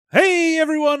Hey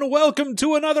everyone, welcome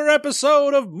to another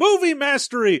episode of Movie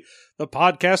Mastery, the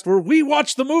podcast where we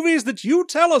watch the movies that you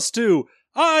tell us to.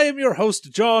 I am your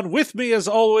host, John. With me, as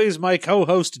always, my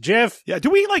co-host, Jeff. Yeah, do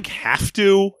we, have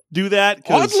to do that?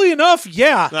 Oddly enough,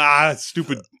 yeah.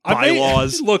 Stupid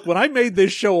bylaws. Look, when I made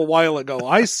this show a while ago,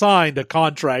 I signed a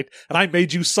contract, and I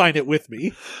made you sign it with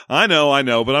me. I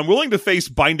know, but I'm willing to face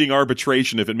binding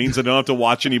arbitration if it means I don't have to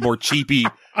watch any more cheapy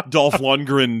Dolph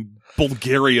Lundgren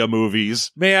Bulgaria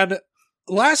movies. Man,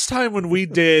 last time when we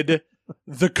did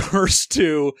The Curse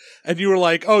 2, and you were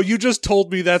like, oh, you just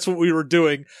told me that's what we were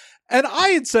doing. And I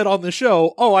had said on the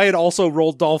show, I had also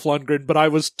rolled Dolph Lundgren, but I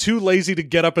was too lazy to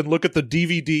get up and look at the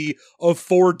DVD of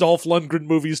 4 Dolph Lundgren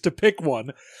movies to pick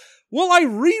one. Well, I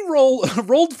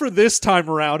rolled for this time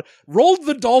around, rolled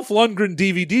the Dolph Lundgren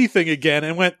DVD thing again,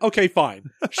 and went, okay, fine.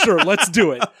 Sure, let's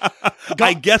do it.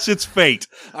 I guess it's fate.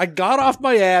 I got off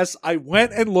my ass, I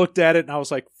went and looked at it, and I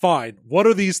was like, fine, what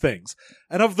are these things?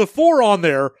 And of the 4 on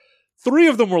there, 3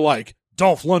 of them were like,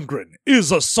 Dolph Lundgren is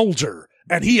a soldier.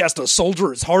 And he has to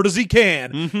soldier as hard as he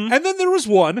can. Mm-hmm. And then there was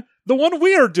one, the one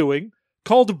we are doing,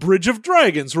 called Bridge of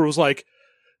Dragons, where it was like,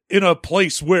 in a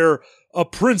place where a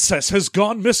princess has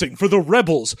gone missing for the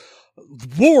rebels,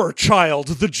 War Child,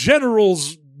 the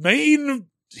general's main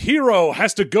hero,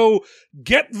 has to go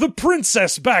get the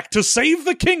princess back to save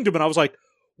the kingdom. And I was like,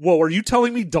 whoa, are you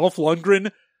telling me Dolph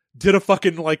Lundgren did a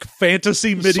fucking,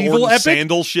 fantasy medieval Sword and epic?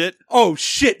 Sandal shit? Oh,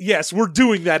 shit, yes, we're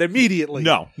doing that immediately.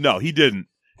 No, he didn't.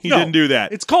 He didn't do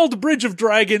that. It's called Bridge of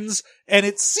Dragons, and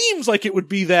it seems like it would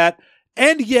be that,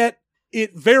 and yet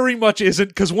it very much isn't,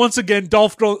 because once again,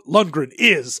 Dolph Lundgren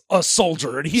is a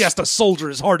soldier, and he has to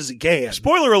soldier as hard as he can.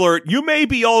 Spoiler alert, you may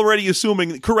be already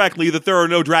assuming correctly that there are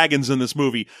no dragons in this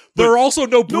movie. There are also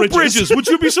no bridges. No bridges. Would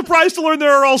you be surprised to learn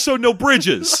there are also no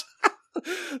bridges?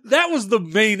 That was the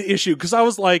main issue, because I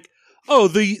was like,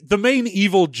 the main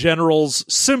evil general's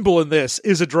symbol in this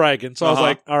is a dragon. So I was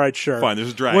like, all right, sure. Fine,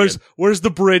 there's a dragon. Where's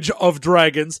the Bridge of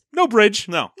Dragons? No bridge.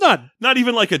 No. None. Not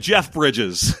even like a Jeff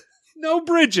Bridges. No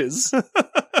bridges.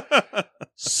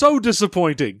 So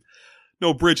disappointing.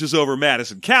 No bridges over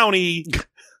Madison County.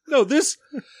 No, this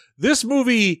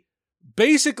movie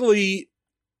basically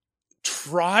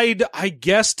tried, I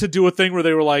guess, to do a thing where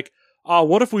they were like,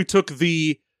 what if we took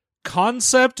the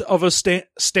concept of a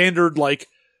standard,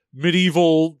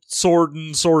 medieval sword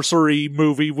and sorcery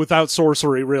movie without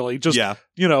sorcery, really. Just,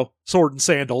 sword and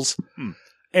sandals.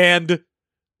 And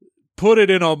put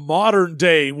it in a modern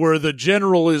day where the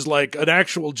general is like an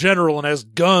actual general and has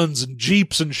guns and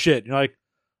jeeps and shit. You're like,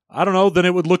 I don't know, then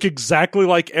it would look exactly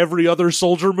like every other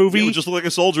soldier movie. It would just look like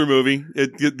a soldier movie.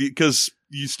 Because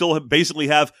you still basically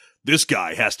have this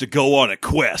guy has to go on a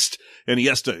quest and he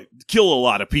has to kill a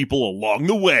lot of people along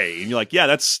the way. And you're like, yeah,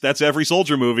 that's every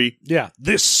soldier movie. Yeah.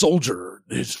 This soldier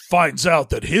finds out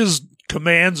that his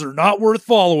commands are not worth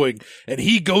following and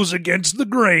he goes against the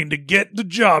grain to get the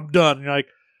job done. And you're like,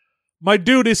 my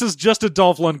dude, this is just a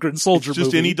Dolph Lundgren soldier movie.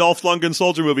 Just any Dolph Lundgren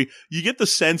soldier movie. You get the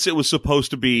sense it was supposed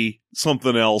to be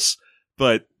something else,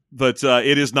 but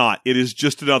it is not. It is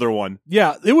just another one.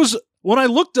 Yeah. It was, when I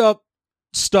looked up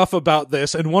stuff about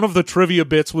this, and one of the trivia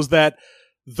bits was that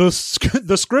the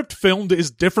script filmed is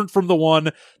different from the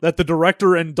one that the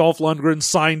director and Dolph Lundgren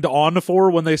signed on for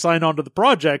when they signed on to the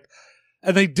project,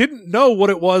 and they didn't know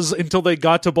what it was until they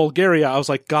got to Bulgaria. I was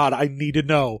like, God, I need to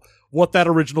know what that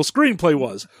original screenplay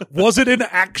was. Was it an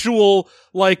actual,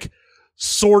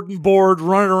 sword and board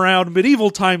running around medieval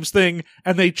times thing,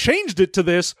 and they changed it to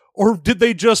this, or did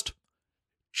they just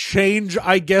change,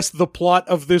 I guess, the plot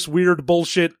of this weird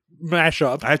bullshit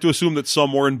mashup? I have to assume that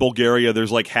somewhere in Bulgaria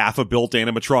there's half a built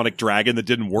animatronic dragon that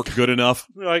didn't work good enough.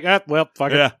 Fuck it.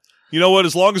 Yeah. You know what?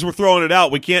 As long as we're throwing it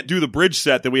out, we can't do the bridge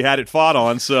set that we had it fought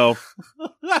on, so.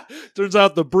 Turns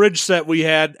out the bridge set we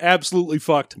had absolutely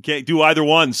fucked. We can't do either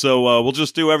one, so we'll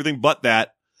just do everything but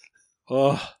that.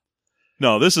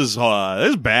 No, this is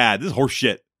bad. This is horse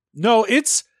shit. No,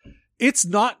 it's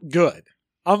not good.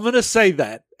 I'm going to say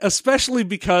that, especially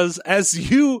because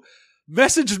as you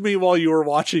messaged me while you were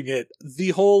watching it,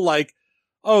 the whole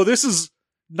this is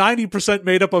 90%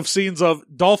 made up of scenes of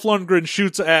Dolph Lundgren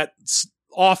shoots at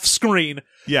off screen.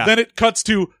 Yeah. Then it cuts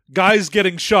to guys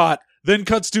getting shot. Then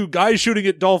cuts to guys shooting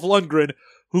at Dolph Lundgren,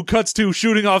 who cuts to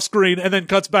shooting off screen, and then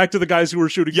cuts back to the guys who were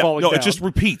shooting falling down. It just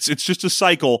repeats. It's just a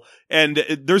cycle. And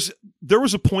there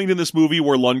was a point in this movie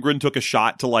where Lundgren took a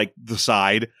shot to the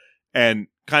side and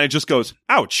kind of just goes,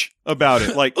 ouch, about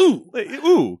it. Ooh.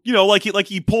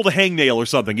 He pulled a hangnail or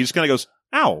something. He just kind of goes,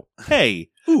 ow, hey.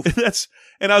 Ooh.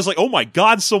 And I was like, oh my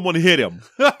God, someone hit him.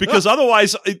 Because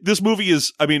otherwise, this movie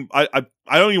is, I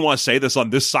don't even want to say this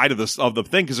on this side of the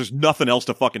thing because there's nothing else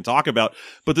to fucking talk about.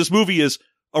 But this movie is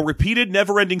a repeated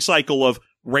never-ending cycle of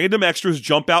random extras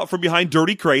jump out from behind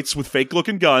dirty crates with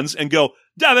fake-looking guns and go,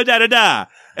 da-da-da-da-da.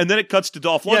 And then it cuts to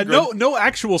Dolph Lundgren. Yeah, no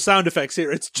actual sound effects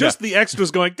here. It's just the extras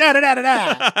going,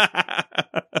 da-da-da-da-da.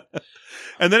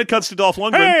 And then it cuts to Dolph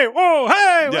Lundgren. Hey, whoa,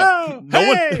 hey, whoa,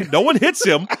 hey. No one hits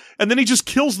him, and then he just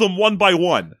kills them one by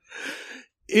one.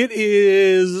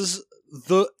 It's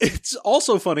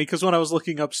also funny because when I was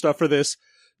looking up stuff for this,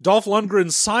 Dolph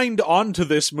Lundgren signed on to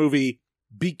this movie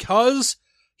because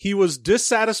he was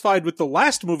dissatisfied with the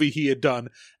last movie he had done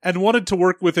and wanted to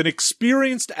work with an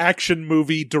experienced action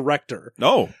movie director.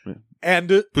 Oh. And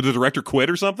did the director quit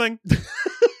or something?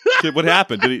 What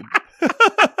happened? Did he...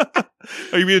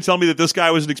 Are you mean to tell me that this guy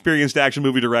was an experienced action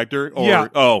movie director? Or, yeah.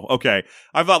 Oh, okay.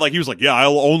 I thought he was like, yeah,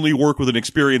 I'll only work with an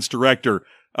experienced director.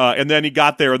 And then he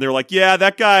got there and they were like, yeah,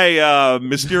 that guy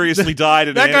mysteriously died.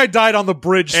 That guy died on the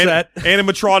bridge set.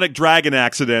 Animatronic dragon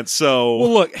accident, so...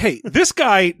 Well, look, hey, this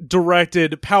guy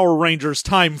directed Power Rangers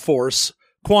Time Force,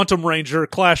 Quantum Ranger,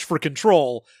 Clash for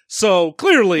Control. So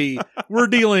clearly, we're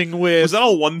dealing with... Was that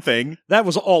all one thing? That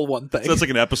was all one thing. So that's like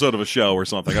an episode of a show or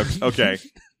something. Okay.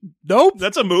 Nope.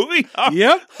 That's a movie? Oh,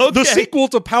 yep. Okay. The sequel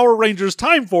to Power Rangers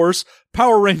Time Force,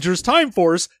 Power Rangers Time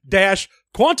Force dash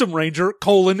Quantum Ranger :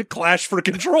 Clash for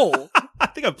Control. I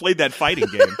think I've played that fighting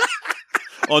game.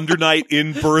 Undernight,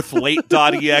 In-Birth,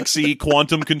 Late.exe,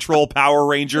 Quantum Control, Power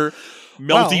Ranger,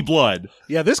 Melty Blood.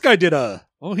 Yeah, this guy did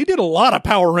he did a lot of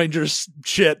Power Rangers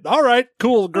shit. All right,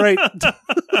 cool, great.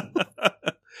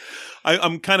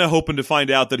 I'm kind of hoping to find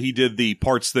out that he did the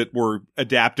parts that were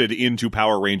adapted into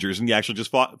Power Rangers, and he actually just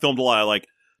filmed a lot of like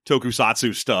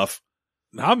tokusatsu stuff.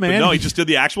 Nah, man. But no, he just did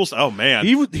the actual stuff. Oh, man.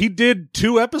 He did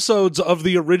 2 episodes of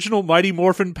the original Mighty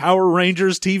Morphin Power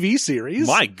Rangers TV series.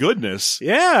 My goodness.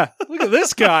 Yeah. Look at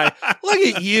this guy. Look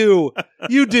at you.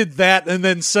 You did that and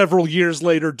then several years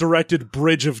later directed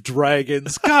Bridge of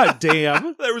Dragons. God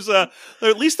damn.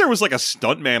 At least there was like a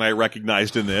stuntman I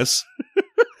recognized in this.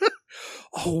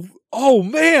 Oh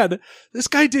man. This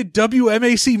guy did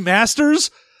WMAC Masters.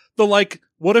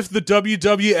 What if the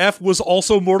WWF was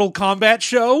also Mortal Kombat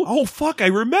show? Oh, fuck, I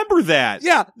remember that.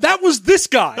 Yeah, that was this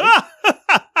guy.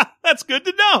 That's good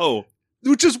to know.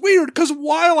 Which is weird, because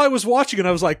while I was watching it,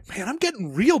 I was like, man, I'm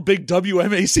getting real big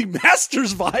WMAC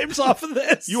Masters vibes off of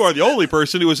this. You are the only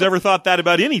person who has ever thought that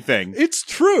about anything. It's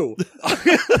true.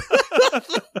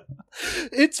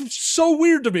 It's so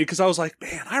weird to me, because I was like,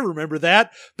 man, I remember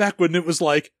that back when it was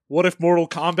like, what if Mortal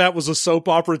Kombat was a soap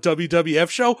opera WWF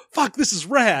show? Fuck, this is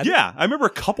rad. Yeah, I remember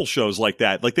a couple shows like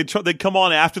that. Like they'd come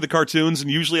on after the cartoons,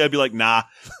 and usually I'd be like, nah.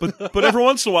 But every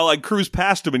once in a while I'd cruise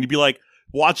past them, and you'd be like,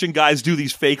 watching guys do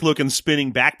these fake-looking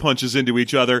spinning back punches into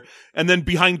each other, and then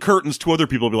behind curtains, 2 other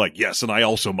people would be like, yes, and I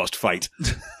also must fight.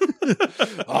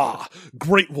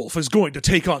 Great Wolf is going to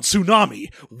take on Tsunami.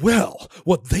 Well,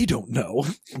 what they don't know.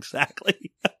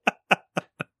 Exactly.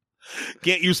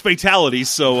 Can't use fatalities,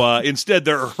 so instead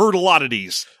there are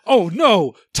hurtlodities. Oh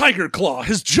no, Tiger Claw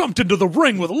has jumped into the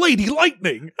ring with Lady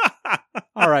Lightning.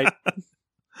 All right.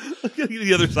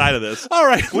 The other side of this. All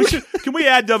right. Can we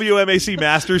add WMAC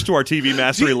Masters to our TV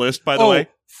mastery list, by the way?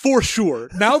 For sure.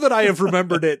 Now that I have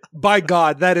remembered it, by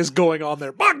God, that is going on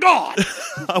there. By God!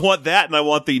 I want that, and I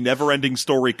want the Never-Ending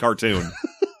Story cartoon.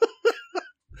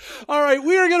 All right,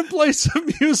 we are going to play some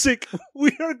music.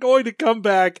 We are going to come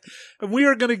back, and we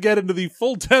are going to get into the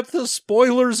full depth of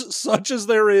spoilers, such as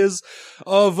there is,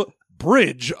 of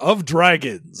Bridge of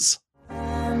Dragons.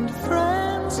 And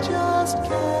friends just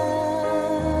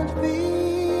can't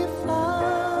be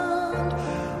found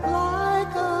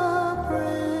like a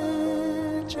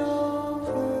bridge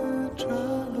over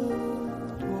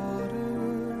troubled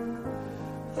water.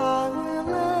 I will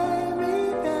lay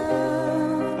me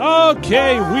down.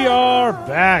 Okay, we are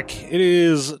back. It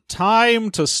is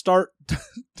time to start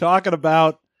talking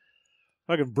about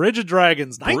fucking Bridge of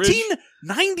Dragons.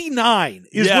 1999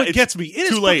 is what gets me.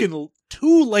 It is fucking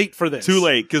too late for this. Too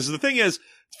late, because the thing is,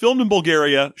 it's filmed in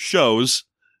Bulgaria, shows,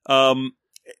 and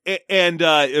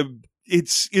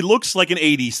it looks like an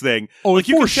 80s thing. Oh, like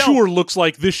it for sure looks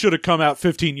like this should have come out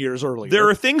 15 years earlier. There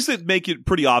are things that make it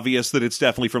pretty obvious that it's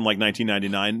definitely from like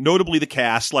 1999, notably the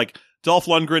cast. Like, Dolph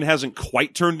Lundgren hasn't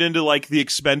quite turned into like the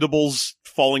Expendables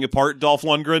falling apart Dolph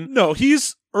Lundgren. No,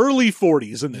 he's early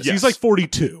 40s in this. Yes. He's like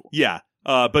 42. Yeah.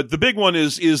 But the big one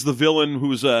is the villain,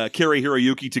 who's Kari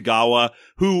Hiroyuki Tagawa,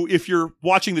 who, if you're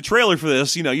watching the trailer for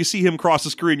this, you see him cross the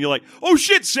screen, you're like, oh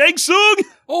shit, Shang Tsung!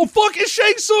 Oh fuck, it's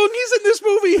Shang Tsung! He's in this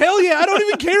movie! Hell yeah, I don't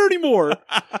even care anymore!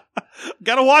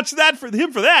 Gotta watch that for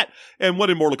that! And what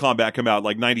did Mortal Kombat come out,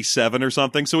 like 97 or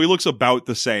something? So he looks about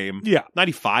the same. Yeah.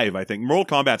 95, I think. Mortal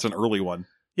Kombat's an early one.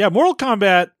 Yeah, Mortal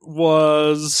Kombat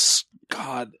was...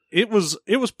 God, it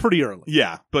was pretty early.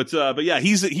 Yeah, but yeah,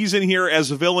 he's in here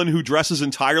as a villain who dresses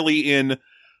entirely in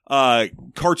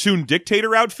cartoon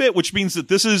dictator outfit, which means that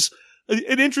this is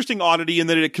an interesting oddity in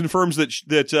that it confirms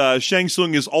that Shang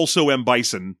Tsung is also M.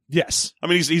 Bison. Yes. I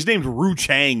mean, he's named Ru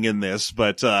Chang in this,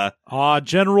 but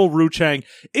General Ru Chang.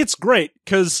 It's great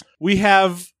because we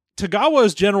have Tagawa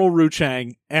as General Ru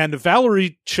Chang and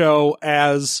Valerie Cho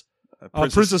as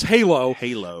Princess Halo.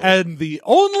 And the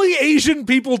only Asian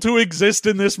people to exist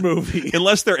in this movie.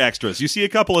 Unless they're extras. You see a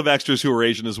couple of extras who are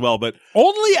Asian as well, but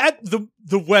only at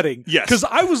the wedding. Yes. Because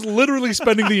I was literally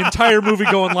spending the entire movie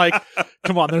going like,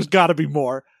 come on, there's got to be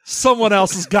more. Someone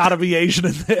else has got to be Asian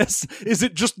in this. Is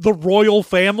it just the royal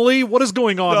family? What is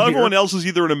going on here? Everyone else is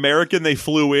either an American they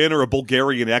flew in or a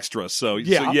Bulgarian extra. So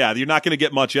yeah, you're not going to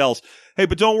get much else. Hey,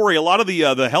 but don't worry. A lot of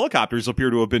the helicopters appear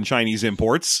to have been Chinese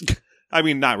imports. I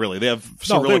mean, not really. They have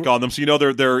Cyrillic on them, so you know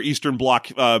they're Eastern Bloc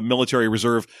military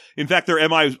reserve. In fact, they're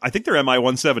I think they're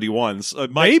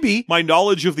Mi-171s. Maybe. My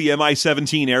knowledge of the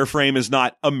Mi-17 airframe is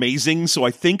not amazing, so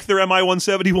I think they're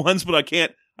Mi-171s, but I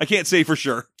can't say for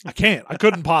sure. I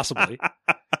couldn't possibly.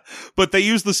 But they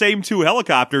use the same two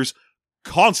helicopters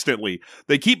constantly.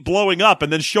 They keep blowing up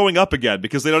and then showing up again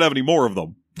because they don't have any more of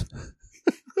them.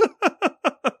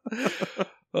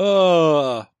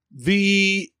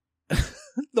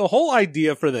 The whole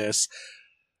idea for this,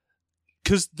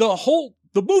 because the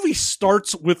movie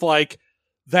starts with like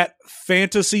that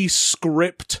fantasy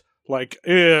script, like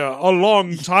a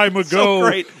long time ago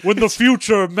when the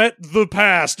future met the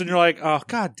past, and you're like, oh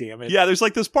god damn it. Yeah, there's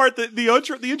like this part that the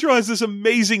intro has this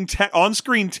amazing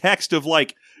on-screen text of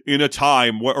like, in a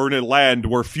time or in a land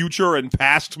where future and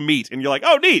past meet, and you're like,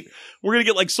 oh neat, we're gonna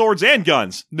get like swords and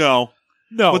guns. No.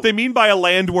 What they mean by a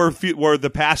land where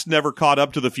the past never caught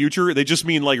up to the future, they just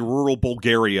mean like rural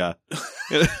Bulgaria.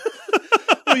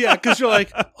 Well, yeah, because you're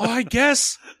like, oh, I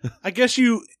guess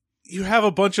you have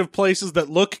a bunch of places that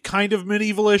look kind of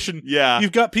medievalish, and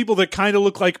you've got people that kind of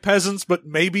look like peasants, but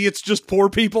maybe it's just poor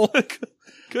people.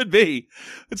 Could be.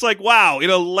 It's like, wow, in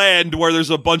a land where there's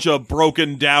a bunch of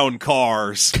broken down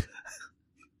cars.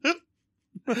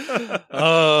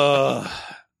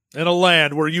 In a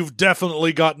land where you've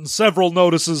definitely gotten several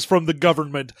notices from the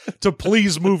government to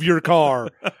please move your car.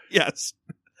 Yes.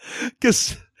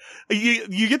 Because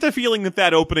you get the feeling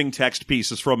that opening text piece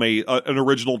is from an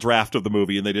original draft of the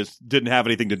movie and they just didn't have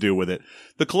anything to do with it.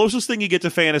 The closest thing you get to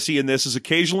fantasy in this is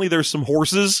occasionally there's some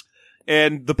horses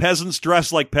and the peasants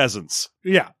dress like peasants.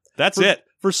 Yeah. That's it.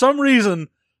 For some reason,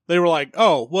 they were like,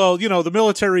 oh, well, the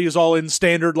military is all in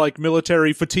standard, like,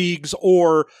 military fatigues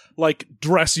or, like,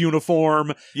 dress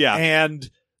uniform. Yeah. And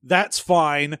that's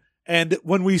fine. And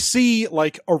when we see,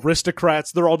 like,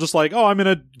 aristocrats, they're all just like, oh, I'm in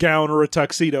a gown or a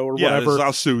tuxedo or whatever.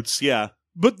 Yeah, suits, yeah.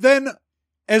 But then,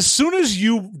 as soon as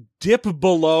you dip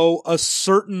below a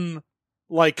certain,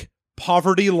 like,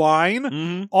 poverty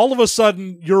line, all of a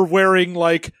sudden, you're wearing,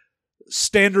 like,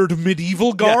 standard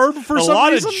medieval garb for some reason. A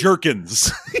lot of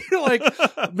jerkins. You're like,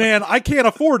 man, I can't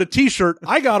afford a t-shirt.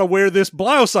 I gotta wear this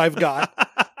blouse I've got.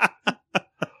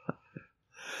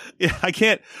 Yeah, I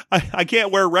can't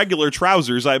wear regular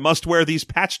trousers. I must wear these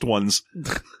patched ones.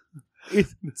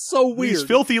 It's so weird. These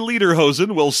filthy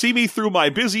lederhosen will see me through my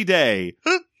busy day.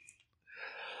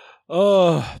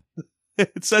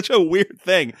 It's such a weird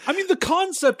thing. I mean, the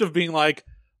concept of being like,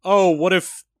 oh, what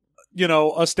if,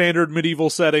 a standard medieval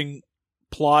setting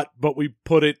plot, but we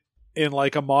put it in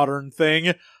like a modern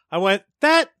thing. I went,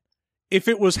 that, if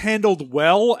it was handled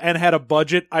well and had a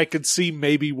budget, I could see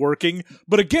maybe working.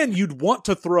 But again, you'd want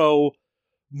to throw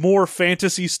more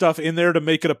fantasy stuff in there to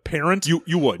make it apparent. You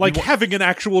would. Like having an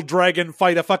actual dragon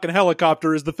fight a fucking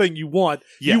helicopter is the thing you want.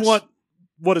 Yes. You want,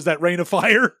 what is that, Reign of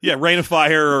Fire? Yeah, Reign of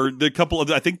Fire, or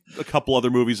I think a couple other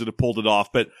movies that have pulled it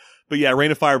off. But yeah,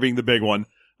 Reign of Fire being the big one.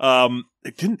 I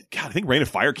think Reign of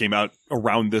Fire came out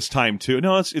around this time too.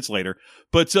 No, it's later.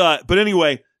 But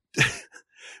anyway,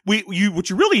 what you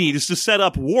really need is to set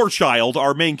up War Child,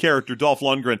 our main character, Dolph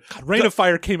Lundgren. God, Reign of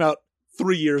Fire came out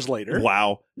 3 years later.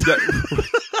 Wow.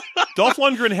 Dolph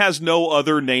Lundgren has no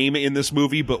other name in this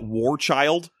movie but War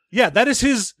Child. Yeah, that is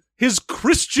his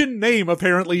Christian name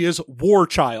apparently is War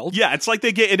Child. Yeah, it's like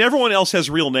and everyone else has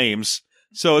real names.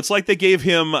 So it's like they gave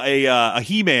him a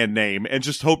He-Man name and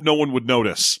just hoped no one would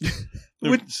notice.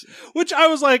 which I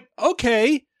was like,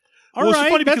 okay, all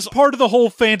right, funny that's part of the whole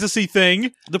fantasy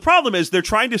thing. The problem is they're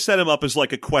trying to set him up as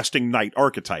like a questing knight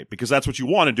archetype because that's what you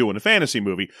want to do in a fantasy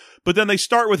movie. But then they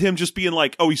start with him just being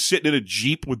like, oh, he's sitting in a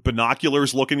Jeep with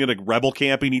binoculars looking at a rebel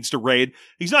camp he needs to raid.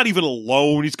 He's not even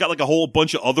alone. He's got like a whole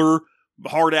bunch of other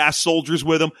hard-ass soldiers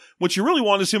with him. What you really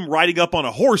want is him riding up on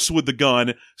a horse with the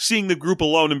gun, seeing the group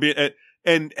alone and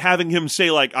and having him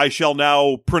say like, I shall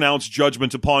now pronounce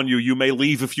judgment upon you. You may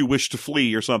leave if you wish to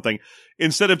flee or something,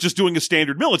 instead of just doing a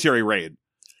standard military raid.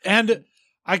 And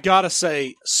I gotta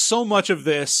say, so much of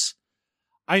this,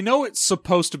 I know it's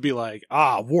supposed to be like,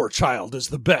 War Child is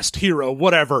the best hero,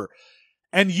 whatever.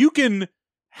 And you can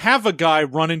have a guy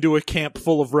run into a camp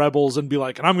full of rebels and be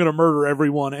like, and I'm going to murder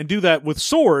everyone, and do that with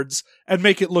swords and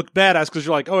make it look badass because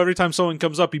you're like, oh, every time someone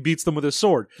comes up, he beats them with his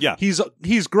sword. Yeah.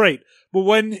 He's great. But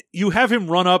when you have him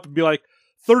run up and be like,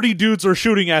 30 dudes are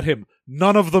shooting at him,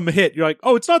 none of them hit, you're like,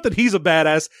 oh, it's not that he's a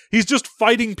badass. He's just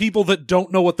fighting people that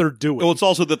don't know what they're doing. Well, it's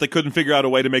also that they couldn't figure out a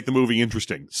way to make the movie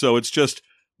interesting. So it's just,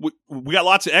 we got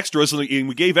lots of extras, and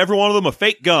we gave every one of them a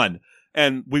fake gun.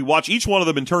 And we watch each one of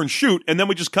them in turn shoot, and then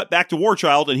we just cut back to War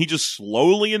Child, and he just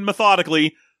slowly and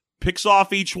methodically picks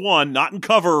off each one, not in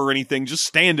cover or anything, just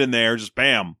standing there, just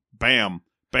bam, bam,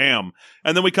 bam.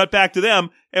 And then we cut back to them,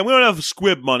 and we don't have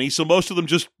squib money, so most of them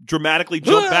just dramatically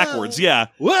jump backwards. Yeah.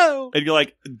 Whoa! And you're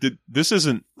like, this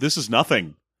is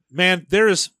nothing. Man,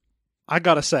 I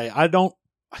gotta say,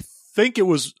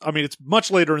 it's much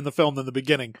later in the film than the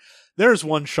beginning. There's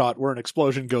one shot where an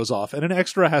explosion goes off and an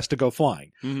extra has to go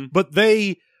flying. Mm-hmm. But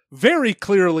they very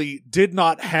clearly did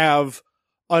not have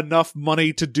enough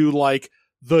money to do like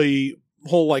the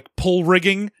whole like pull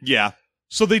rigging. Yeah.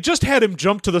 So they just had him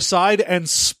jump to the side and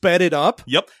sped it up.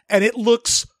 Yep. And it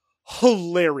looks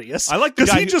hilarious. I like the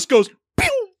guy because he just goes,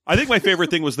 pew! I think my favorite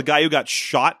thing was the guy who got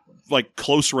shot like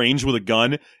close range with a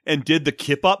gun and did the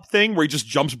kip up thing where he just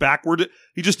jumps backward.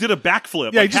 He just did a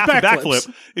backflip, yeah, like he just half a backflips.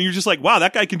 backflip, and you're just like, wow,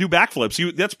 that guy can do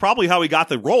backflips. That's probably how he got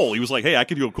the role. He was like, hey, I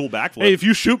can do a cool backflip. Hey, if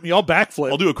you shoot me, I'll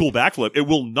backflip. I'll do a cool backflip. It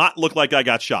will not look like I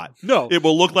got shot. No. It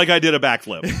will look like I did a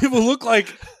backflip. It will look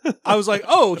like I was like,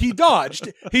 oh, he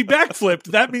dodged. He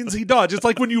backflipped. That means he dodged. It's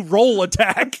like when you roll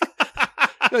attack.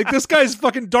 Like, this guy's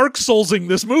fucking Dark Soulsing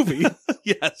this movie.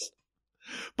 Yes.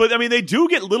 But, I mean, they do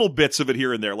get little bits of it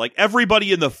here and there. Like,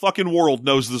 everybody in the fucking world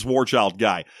knows this War Child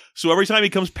guy. So every time he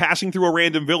comes passing through a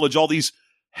random village, all these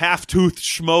half-toothed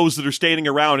schmoes that are standing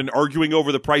around and arguing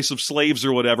over the price of slaves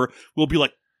or whatever will be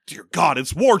like, dear God,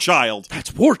 it's War Child.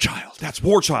 That's War Child. That's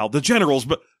War Child, the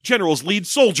general's lead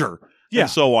soldier. Yeah. And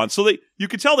so on. So you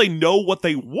could tell they know what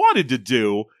they wanted to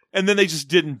do, and then they just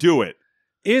didn't do it.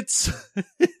 It's...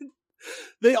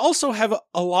 They also have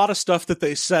a lot of stuff that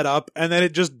they set up, and then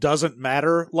it just doesn't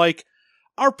matter. Like,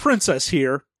 our princess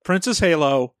here, Princess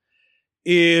Halo,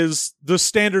 is the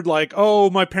standard, like,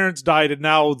 oh, my parents died, and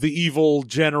now the evil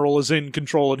general is in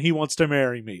control, and he wants to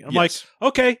marry me. I'm like,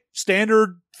 okay,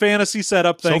 standard fantasy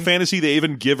setup thing. So fantasy, they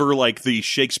even give her, like, the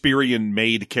Shakespearean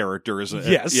maid character.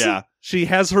 Yes. Yeah. She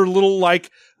has her little, like,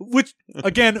 which,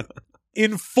 again...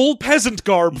 in full peasant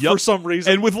garb for some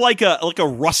reason. And with like a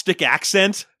rustic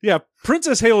accent. Yeah,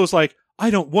 Princess Halo's like, I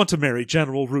don't want to marry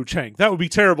General Ru Chang. That would be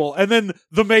terrible. And then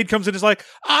the maid comes in and is like,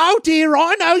 oh dear,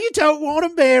 I know you don't want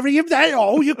to marry him.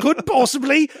 You couldn't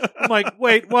possibly. I'm like,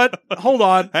 wait, what? Hold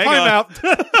on. Time out.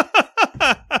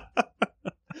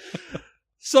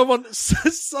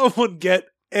 Someone get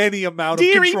any amount of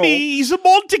Deary control. me, he's a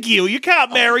Montague. You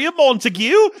can't marry a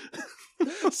Montague.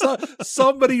 So,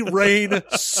 somebody rein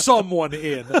someone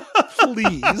in,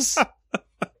 please.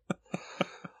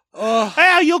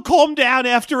 How you'll calm down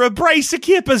after a brace of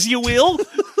kippers, you will.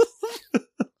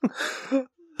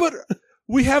 But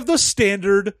we have the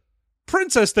standard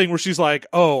princess thing where she's like,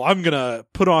 oh, I'm gonna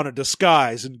put on a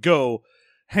disguise and go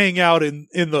hang out in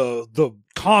the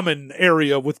common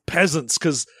area with peasants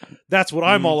because that's what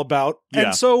I'm all about. Yeah.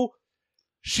 And so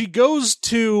she goes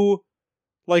to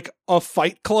like a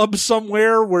fight club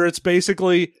somewhere where it's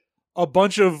basically a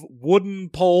bunch of wooden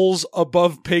poles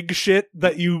above pig shit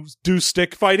that you do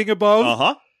stick fighting above.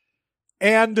 Uh-huh.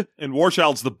 And War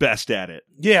Child's the best at it.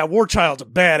 Yeah, War Child's a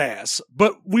badass.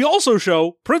 But we also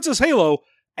show Princess Halo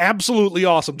absolutely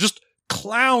awesome. Just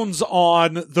clowns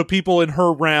on the people in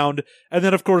her round. And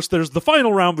then, of course, there's the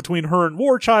final round between her and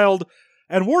War Child.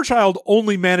 And War Child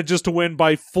only manages to win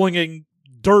by flinging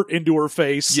dirt into her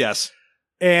face. Yes.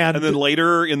 And then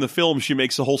later in the film, she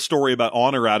makes a whole story about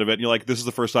honor out of it. And you're like, this is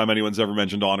the first time anyone's ever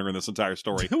mentioned honor in this entire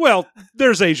story. Well,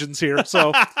 there's Asians here,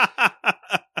 so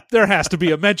there has to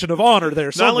be a mention of honor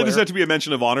there somewhere. Not only does there have to be a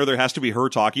mention of honor, there has to be her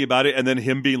talking about it, and then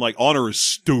him being like, honor is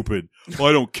stupid. Well,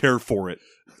 I don't care for it.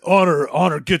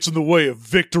 Honor gets in the way of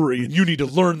victory, and you need to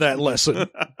learn that lesson.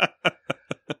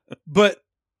 But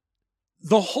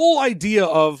the whole idea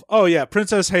of, oh yeah,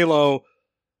 Princess Halo...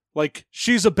 like,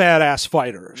 she's a badass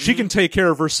fighter. She can take care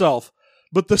of herself.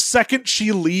 But the second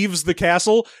she leaves the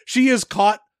castle, she is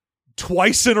caught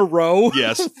twice in a row.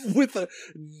 Yes. With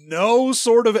no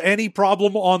sort of any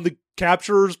problem on the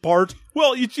capturer's part.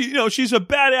 Well, you know, she's a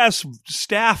badass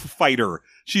staff fighter.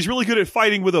 She's really good at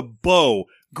fighting with a bow.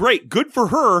 Great. Good for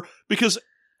her, because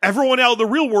everyone out in the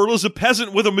real world is a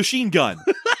peasant with a machine gun.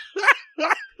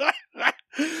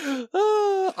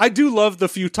 I do love the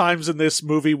few times in this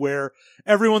movie where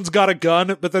everyone's got a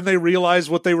gun, but then they realize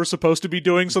what they were supposed to be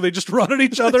doing, so they just run at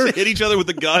each other. Hit each other with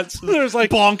the guns. There's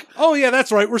like, bonk. oh yeah,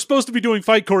 that's right. We're supposed to be doing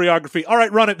fight choreography. All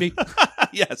right, run at me.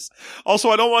 Yes. Also,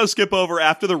 I don't want to skip over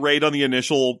after the raid on the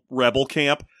initial rebel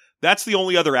camp. That's the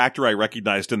only other actor I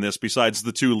recognized in this besides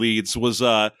the two leads was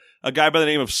a guy by the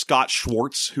name of Scott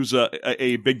Schwartz, who's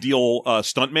a big deal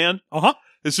stuntman. Uh-huh.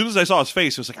 As soon as I saw his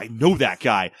face, I was like, I know that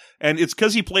guy. And it's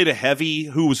because he played a heavy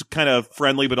who was kind of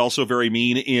friendly but also very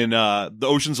mean in the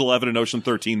Ocean's 11 and Ocean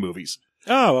 13 movies.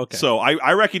 Oh, okay. So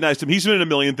I recognized him. He's been in a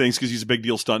million things because he's a big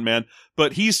deal stuntman.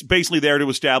 But he's basically there to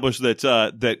establish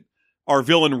that our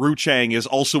villain Ru Chang is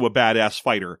also a badass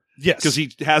fighter. Yes. Because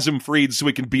he has him freed so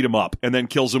he can beat him up and then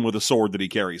kills him with a sword that he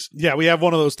carries. Yeah, we have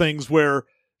one of those things where,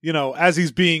 you know, as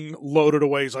he's being loaded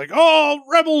away, he's like, oh,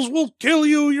 rebels will kill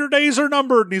you. Your days are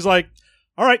numbered. And he's like,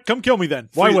 all right, come kill me then.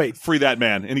 Why wait? Free that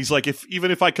man. And he's like,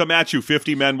 even if I come at you,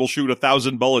 50 men will shoot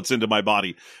 1,000 bullets into my body.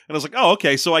 And I was like, oh,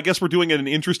 okay. So I guess we're doing an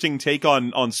interesting take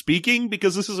on speaking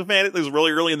because this is this is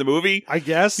really early in the movie. I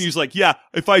guess. He's like, yeah,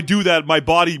 if I do that, my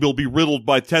body will be riddled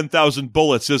by 10,000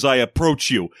 bullets as I approach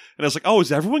you. And I was like, oh,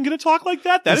 is everyone going to talk like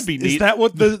that? That'd be neat. Is that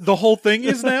what the whole thing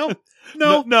is now?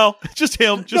 No, just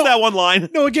him. Just that one line.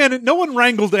 No, again, no one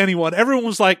wrangled anyone. Everyone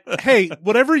was like, hey,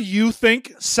 whatever you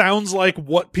think sounds like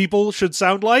what people should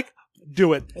sound like,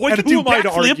 do it. Or and do who am I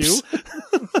to argue?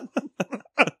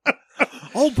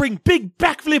 I'll bring big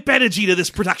backflip energy to this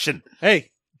production.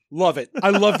 Hey, love it. I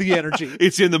love the energy.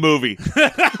 It's in the movie.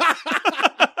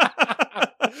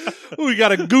 We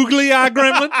got a googly eye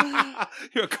gremlin.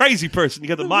 You're a crazy person. You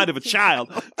got the mind of a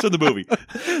child. It's in the movie.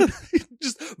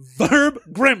 Just verb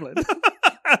gremlin.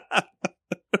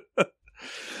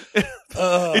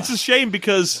 It's a shame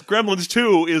because Gremlins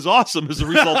 2 is awesome as a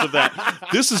result of that.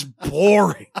 This is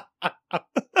boring.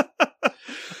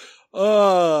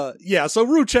 Yeah, so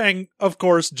Ru Chang, of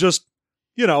course, just,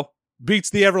 you know, beats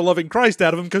the ever-loving Christ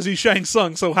out of him because he's Shang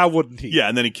Tsung, so how wouldn't he? Yeah,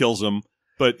 and then he kills him.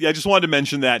 But yeah, I just wanted to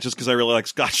mention that just because I really like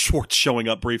Scott Schwartz showing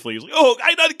up briefly. He's like, oh,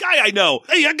 I know the guy I know.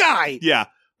 Hey, a guy! Yeah.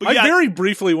 But I yeah, very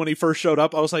briefly, when he first showed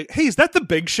up, I was like, hey, is that the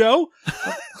Big Show?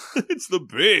 it's the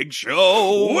Big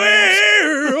Show.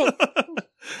 Well,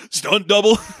 stunt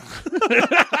double.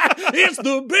 it's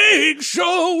the Big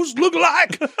Show's look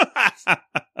like.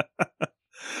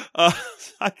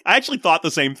 I actually thought the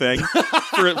same thing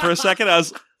for a second.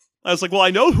 I was like, well, I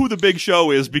know who the Big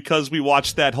Show is because we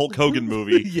watched that Hulk Hogan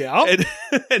movie. Yeah.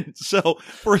 And so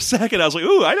for a second, I was like,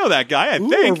 ooh, I know that guy, I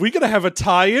think. Are we going to have a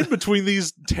tie-in between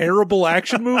these terrible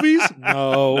action movies?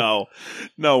 No.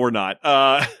 No, we're not.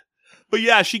 But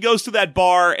yeah, she goes to that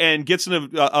bar and gets in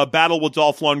a battle with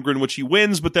Dolph Lundgren, which he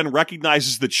wins, but then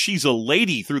recognizes that she's a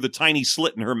lady through the tiny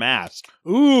slit in her mask.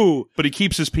 Ooh. But he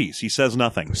keeps his peace. He says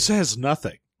nothing. Says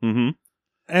nothing. Mm-hmm.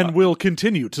 And will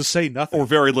continue to say nothing. Or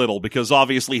very little, because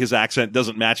obviously his accent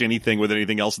doesn't match anything with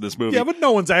anything else in this movie. Yeah, but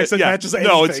no one's accent matches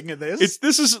anything in this.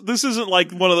 This isn't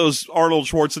like one of those Arnold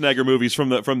Schwarzenegger movies from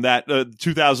that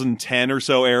 2010 or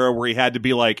so era where he had to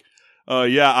be like,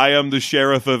 yeah, I am the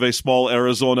sheriff of a small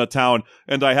Arizona town,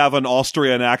 and I have an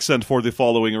Austrian accent for the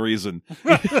following reason.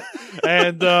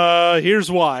 And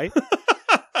here's why.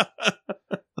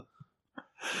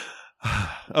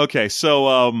 Okay, so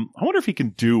I wonder if he can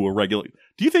do a regular...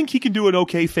 Do you think he can do an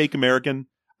okay fake American?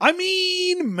 I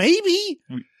mean, maybe.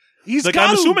 He's like,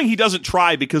 I'm assuming he doesn't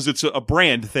try because it's a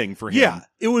brand thing for him. Yeah,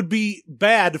 it would be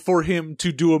bad for him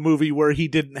to do a movie where he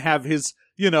didn't have his,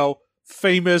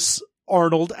 famous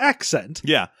Arnold accent.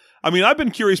 Yeah. I mean, I've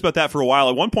been curious about that for a while.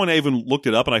 At one point, I even looked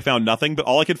it up and I found nothing, but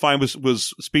all I could find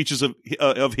was speeches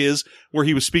of his where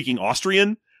he was speaking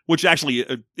Austrian, which actually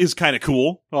is kind of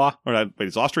cool. Or wait,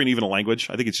 is Austrian even a language?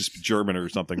 I think it's just German or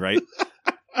something, right?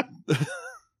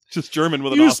 Just German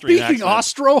with an Austrian accent. Speaking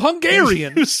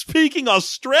Austro-Hungarian. He was speaking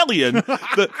Australian,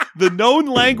 the known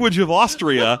language of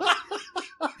Austria.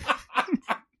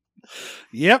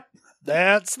 Yep,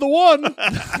 that's the one.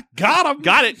 Got him.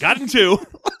 Got him too.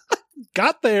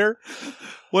 Got there.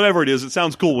 Whatever it is, it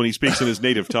sounds cool when he speaks in his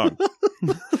native tongue.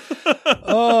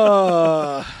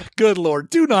 Good Lord.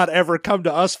 Do not ever come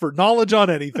to us for knowledge on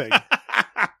anything.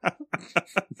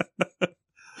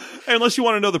 Unless you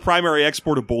want to know the primary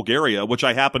export of Bulgaria, which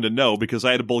I happen to know because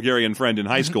I had a Bulgarian friend in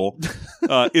high school,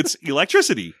 it's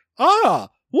electricity. Ah,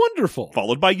 wonderful.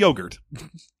 Followed by yogurt.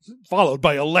 Followed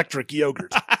by electric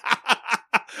yogurt.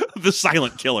 The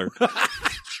silent killer.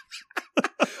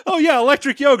 Oh, yeah,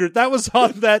 electric yogurt. That was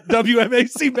on that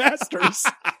WMAC Masters.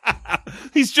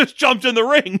 He's just jumped in the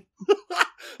ring.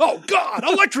 Oh God,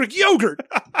 electric yogurt.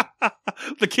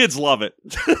 The kids love it.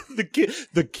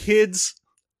 The kids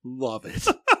love it.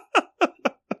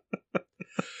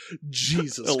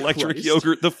 Jesus Electric Christ.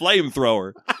 yogurt, the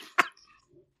flamethrower.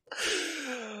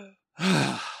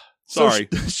 Sorry.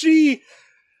 So she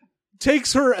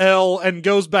takes her L and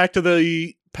goes back to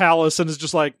the palace and is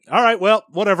just like, all right, well,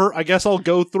 whatever. I guess I'll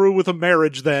go through with a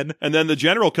marriage then. And then the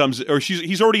general comes, or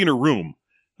he's already in her room.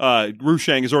 Ru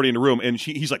Shang is already in the room, and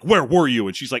he's like, "Where were you?"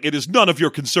 And she's like, "It is none of your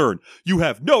concern. You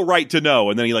have no right to know."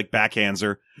 And then he like backhands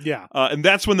her. Yeah. And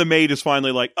that's when the maid is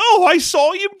finally like, "Oh, I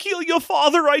saw him kill your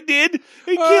father. I did.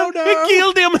 He no.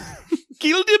 killed him.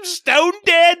 Killed him stone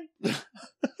dead."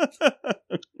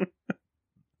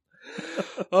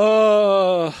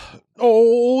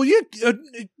 You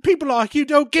people like you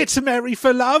don't get to marry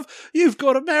for love. You've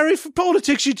got to marry for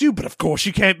politics, you do. But of course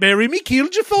you can't marry me.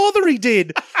 Killed your father, he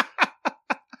did.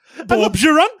 Bob's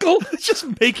your uncle.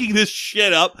 Just making this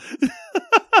shit up.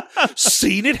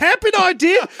 Seen it happen, I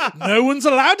did. No one's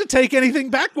allowed to take anything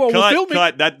back while we're filming.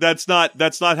 Cut. That's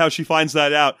not how she finds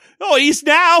that out. Oh, he's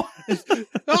now.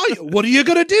 Oh, what are you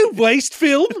going to do? Waste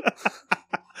film?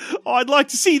 Oh, I'd like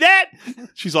to see that.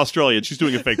 She's Australian. She's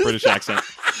doing a fake British accent.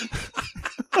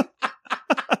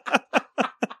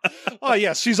 Oh,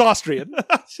 yes, she's Austrian.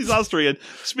 She's Austrian,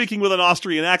 speaking with an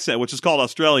Austrian accent, which is called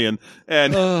Australian.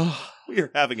 And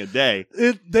we're having a day.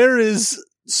 There is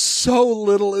so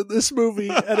little in this movie,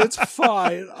 and it's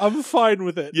fine. I'm fine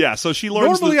with it. Yeah, so she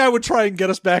learns. Normally, I would try and get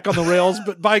us back on the rails,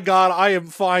 but by God, I am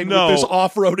fine with this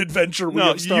off-road adventure we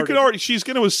have started. You can already. She's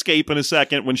going to escape in a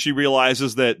second when she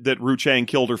realizes that Ru Chang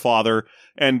killed her father,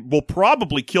 and will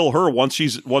probably kill her once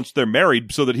they're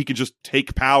married, so that he can just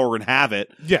take power and have it.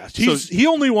 Yeah, he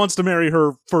only wants to marry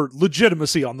her for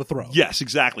legitimacy on the throne. Yes,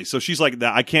 exactly. So she's like,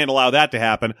 I can't allow that to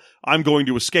happen. I'm going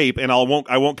to escape, and I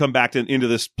won't come back into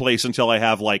this place until I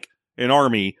have like an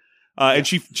army. And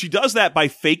she does that by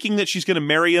faking that she's going to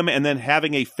marry him, and then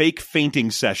having a fake fainting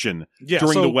session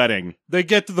during the wedding. They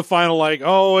get to the final, like,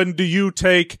 oh, and do you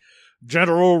take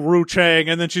General Ru Chang?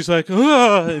 And then she's like,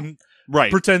 and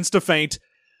pretends to faint,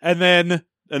 and then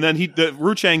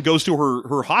Ru Chang goes to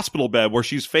her hospital bed where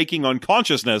she's faking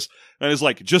unconsciousness and is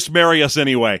like, just marry us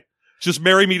anyway. Just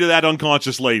marry me to that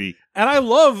unconscious lady. And I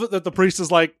love that the priest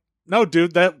is like, no,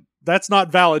 dude, that's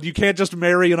not valid. You can't just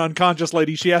marry an unconscious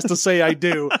lady. She has to say, I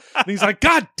do. And he's like,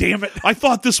 God damn it. I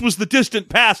thought this was the distant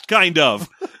past, kind of.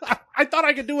 I thought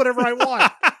I could do whatever I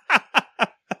want.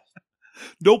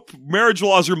 Nope. Marriage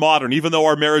laws are modern, even though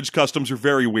our marriage customs are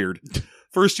very weird.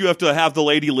 First, you have to have the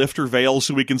lady lift her veil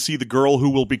so we can see the girl who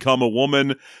will become a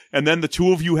woman. And then the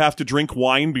two of you have to drink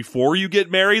wine before you get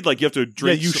married. Like, you have to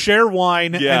drink. Yeah, you share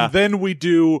wine, and then we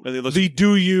do the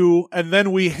do you, and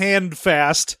then we hand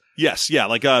fast. Yes, yeah.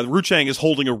 Like, Ru Chang is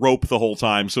holding a rope the whole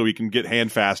time so he can get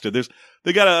hand fasted.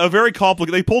 They got a very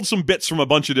complicated. They pulled some bits from a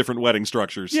bunch of different wedding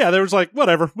structures. Yeah, there was like,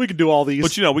 whatever, we can do all these.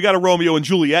 But we got a Romeo and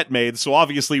Juliet made, so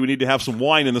obviously we need to have some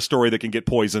wine in the story that can get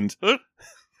poisoned.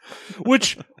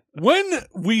 Which, when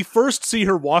we first see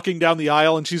her walking down the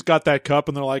aisle and she's got that cup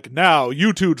and they're like, now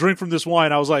you two drink from this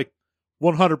wine, I was like,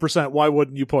 100%, why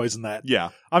wouldn't you poison that? Yeah.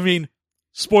 I mean,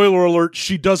 spoiler alert,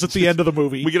 she does at the end of the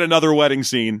movie. We get another wedding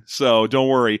scene, so don't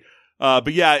worry.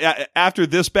 But yeah, after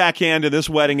this backhand and this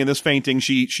wedding and this fainting,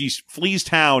 she flees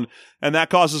town, and that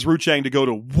causes Ru Chang to go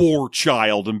to War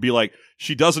Child and be like,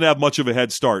 she doesn't have much of a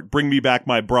head start. Bring me back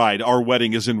my bride. Our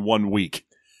wedding is in 1 week.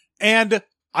 And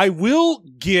I will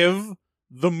give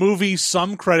the movie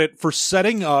some credit for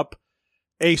setting up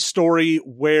a story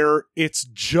where it's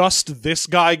just this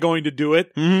guy going to do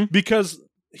it, because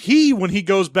when he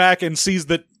goes back and sees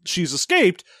that she's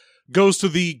escaped, goes to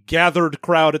the gathered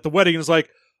crowd at the wedding and is like,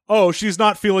 oh, she's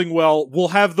not feeling well. We'll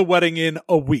have the wedding in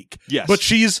a week. Yes. But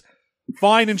she's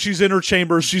fine and she's in her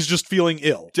chambers. She's just feeling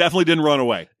ill. Definitely didn't run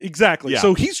away. Exactly. Yeah.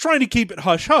 So he's trying to keep it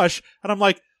hush-hush. And I'm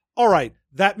like, all right,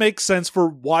 that makes sense for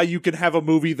why you can have a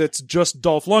movie that's just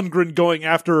Dolph Lundgren going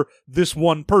after this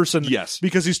one person. Yes.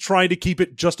 Because he's trying to keep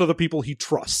it just to the people he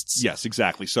trusts. Yes,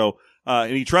 exactly. So,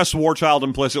 and he trusts War Child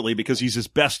implicitly because he's his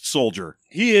best soldier.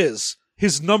 He is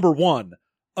his number one,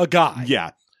 a guy.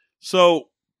 Yeah. So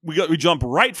we jump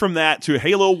right from that to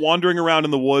Halo wandering around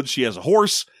in the woods. She has a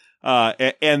horse,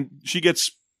 and she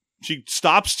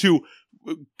stops to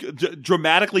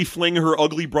dramatically fling her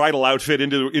ugly bridal outfit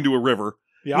into a river.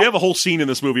 Yep. We have a whole scene in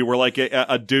this movie where like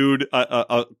a dude,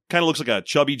 kind of looks like a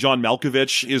chubby John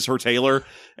Malkovich is her tailor.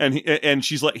 And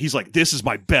he's like, this is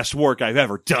my best work I've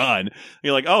ever done. And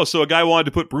you're like, oh, so a guy wanted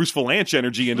to put Bruce Valanche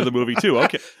energy into the movie too.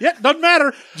 Okay. Yeah, doesn't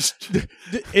matter. Just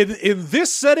in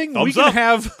this setting, we can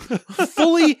have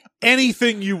fully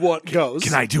anything you want goes.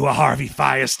 Can I do a Harvey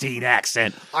Fierstein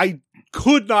accent? I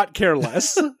could not care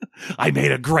less. I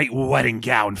made a great wedding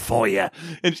gown for you.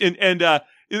 And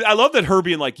I love that her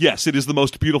being like, yes, it is the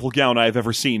most beautiful gown I have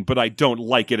ever seen, but I don't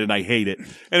like it and I hate it.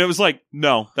 And it was like,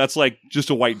 no, that's like just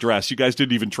a white dress. You guys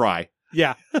didn't even try.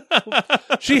 Yeah.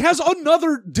 She has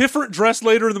another different dress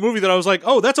later in the movie that I was like,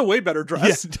 oh, that's a way better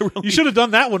dress. Yeah, really. You should have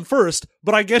done that one first,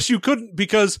 but I guess you couldn't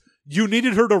because you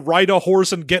needed her to ride a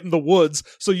horse and get in the woods,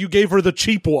 so you gave her the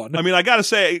cheap one. I mean, I gotta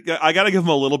say, I gotta give them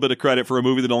a little bit of credit for a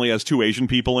movie that only has 2 Asian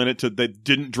people in it that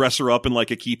didn't dress her up in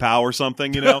like a kippah or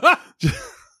something, you know?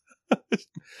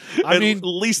 I mean, at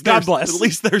least God bless. At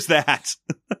least there's that.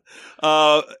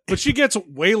 But she gets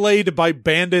waylaid by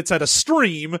bandits at a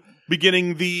stream.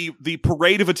 Beginning the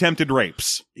parade of attempted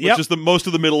rapes, which Yep. is the most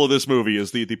of the middle of this movie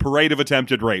is the parade of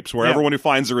attempted rapes, where Yep. everyone who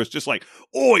finds her is just like,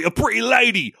 "Oi, a pretty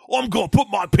lady! I'm gonna put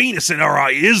my penis in her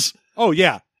ears." Oh,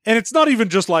 yeah. And it's not even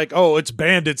just like, oh, it's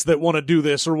bandits that want to do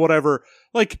this or whatever.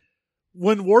 Like,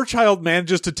 when Warchild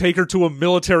manages to take her to a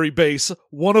military base,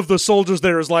 one of the soldiers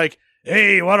there is like,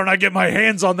 hey, why don't I get my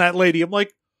hands on that lady? I'm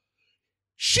like,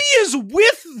 she is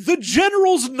with the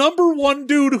general's #1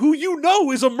 dude who you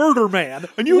know is a murder man.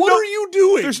 And you what know- are you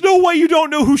doing? There's no way you don't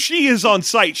know who she is on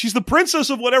sight. She's the princess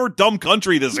of whatever dumb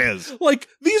country this is. Like,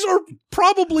 these are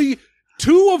probably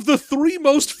 2 of the 3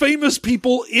 most famous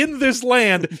people in this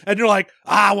land. And you're like,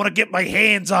 I want to get my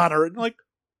hands on her. And you're like,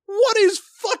 what is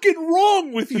fucking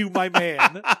wrong with you, my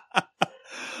man?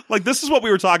 Like, this is what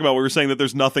we were talking about. We were saying that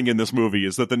there's nothing in this movie,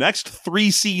 is that the next 3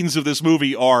 scenes of this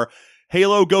movie are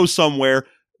Halo goes somewhere,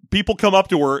 people come up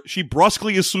to her, she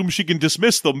brusquely assumes she can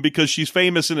dismiss them because she's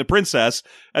famous and a princess,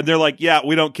 and they're like, yeah,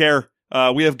 we don't care.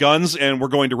 We have guns, and we're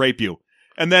going to rape you.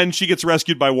 And then she gets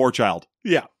rescued by Warchild.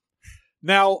 Yeah.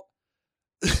 Now,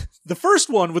 the first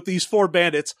one with these 4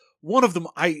 bandits, one of them,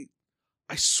 I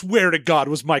swear to God,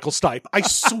 was Michael Stipe. I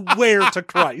swear to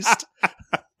Christ.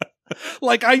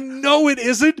 Like, I know it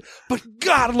isn't, but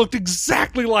God, it looked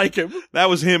exactly like him. That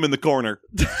was him in the corner.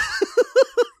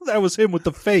 That was him with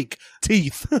the fake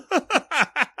teeth.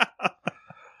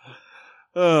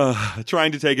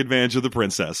 Trying to take advantage of the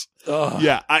princess. Ugh.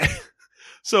 Yeah,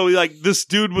 so like this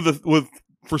dude with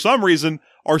for some reason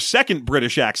our second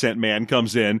British accent man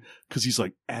comes in because he's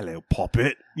like, "Hello,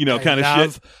 poppet," you know, kind of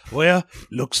shit. Well,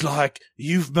 looks like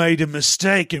you've made a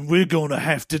mistake and we're going to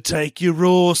have to take your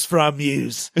horse from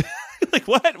you. Like,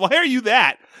 what? Why are you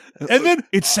that? And then,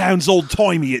 It sounds old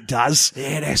timey. It does.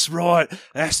 yeah, that's right.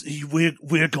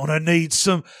 We're going to need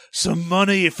some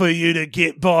money for you to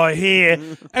get by here.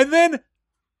 And then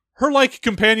her like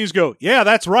companions go, yeah,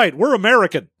 that's right. We're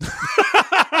American.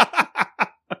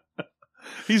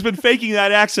 He's been faking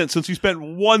that accent since he spent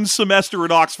 1 semester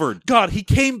at Oxford. God, he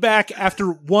came back after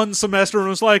 1 semester and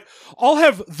was like, I'll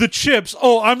have the chips.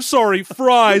 Oh, I'm sorry,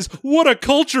 fries. What a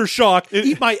culture shock.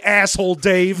 Eat my asshole,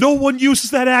 Dave. No one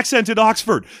uses that accent at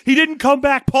Oxford. He didn't come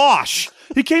back posh.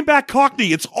 He came back Cockney.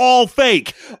 It's all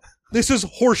fake. This is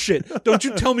horseshit. Don't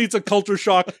you tell me it's a culture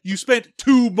shock. You spent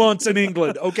 2 months in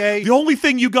England, okay? The only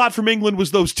thing you got from England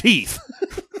was those teeth.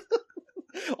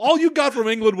 All you got from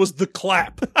England was the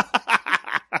clap.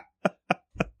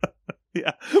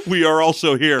 Yeah, we are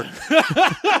also here.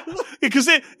 Because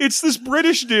it's this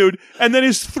British dude and then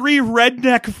his 3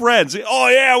 redneck friends. Oh,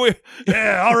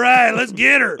 yeah, All right, let's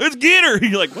get her. let's get her.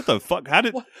 You're like, what the fuck?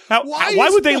 Why Why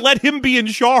is would they that- let him be in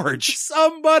charge?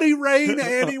 Somebody rein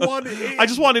anyone in. I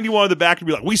just want anyone in the back to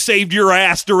be like, we saved your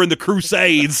ass during the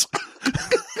Crusades.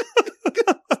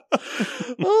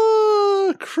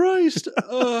 Oh, Christ.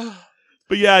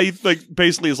 But yeah, he like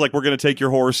basically is like, we're going to take your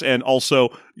horse and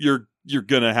also you're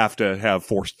going to have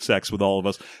forced sex with all of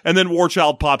us. And then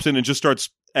Warchild pops in and just starts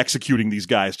executing these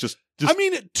guys. Just I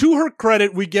mean, to her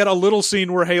credit, we get a little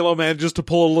scene where Halo manages to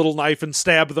pull a little knife and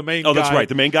stab the main guy. oh, that's right.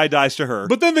 The main guy dies to her.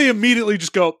 But then they immediately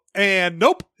just go, and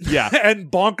nope. Yeah. And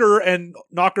bonk her and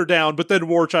knock her down. But then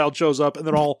Warchild shows up and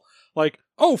they're all like,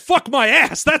 oh, fuck my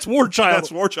ass. That's Warchild.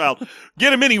 That's Warchild.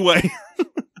 Get him anyway.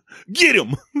 Get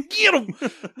him. Get him.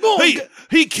 No,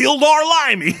 He killed our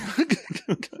Limey.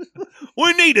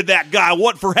 We needed that guy,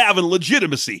 what, for having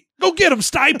legitimacy. go get him,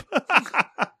 Stipe.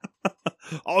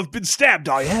 I've been stabbed,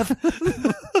 I have.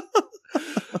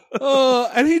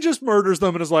 And he just murders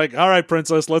them and is like, all right,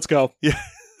 princess, let's go. Yeah.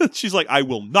 She's like, I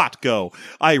will not go.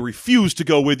 I refuse to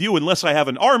go with you unless I have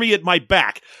an army at my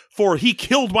back, for he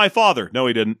killed my father. No,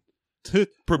 he didn't.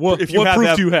 What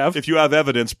proof do you have? If you have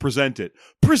evidence, present it.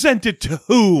 Present it to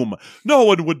whom? No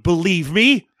one would believe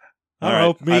me. I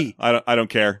don't know, me. I don't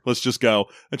care. Let's just go.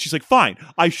 And she's like, fine,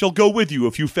 I shall go with you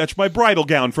if you fetch my bridal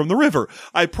gown from the river.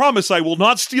 I promise I will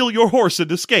not steal your horse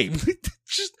and escape.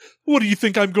 Just, what do you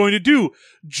think I'm going to do?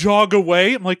 Jog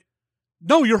away? I'm like,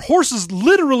 No, your horse is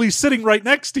literally sitting right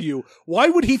next to you. Why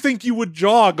would he think you would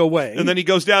jog away? And then he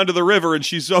goes down to the river, and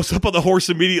she goes up on the horse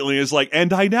immediately and is like,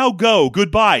 "And I now go.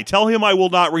 Goodbye. Tell him I will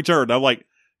not return." I'm like,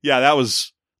 yeah,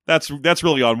 that's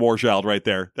really on Warchild right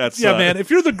there. That's man. If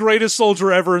you're the greatest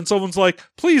soldier ever and someone's like,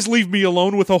 please leave me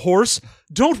alone with a horse,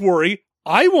 don't worry,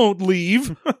 I won't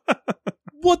leave.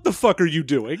 What the fuck are you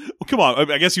doing? Well, come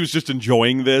on. I guess he was just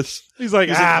enjoying this. He's like,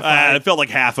 It felt like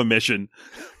half a mission.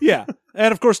 Yeah.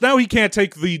 And of course, now he can't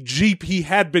take the Jeep he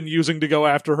had been using to go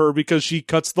after her because she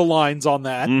cuts the lines on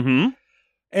that. Mm-hmm.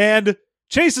 And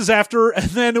chases after her, and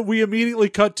then we immediately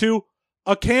cut to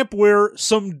a camp where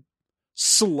some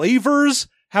slavers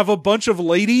have a bunch of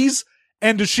ladies,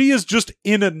 and she is just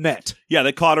in a net. Yeah,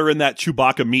 they caught her in that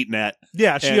Chewbacca meat net.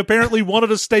 Yeah, she apparently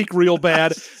wanted a steak real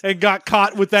bad and got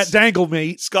caught with that dangle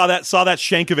meat. Saw that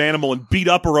shank of animal and beat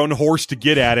up her own horse to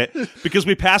get at it because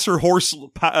we pass her horse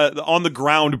on the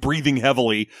ground breathing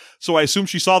heavily. So I assume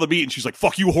she saw the meat and she's like,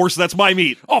 "Fuck you, horse, that's my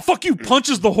meat." Oh, fuck you,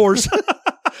 punches the horse.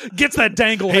 Gets that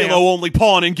dangle ham. Halo only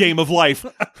pawn in Game of Life.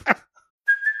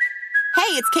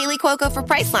 Hey, it's Kaylee Cuoco for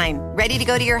Priceline. Ready to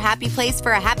go to your happy place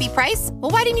for a happy price? Well,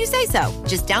 why didn't you say so?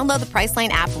 Just download the Priceline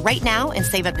app right now and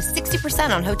save up to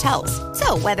 60% on hotels.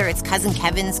 So whether it's Cousin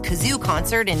Kevin's Kazoo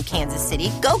Concert in Kansas City,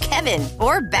 go Kevin,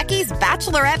 or Becky's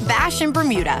Bachelorette Bash in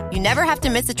Bermuda, you never have to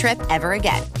miss a trip ever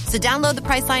again. So download the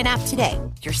Priceline app today.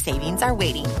 Your savings are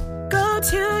waiting. Go to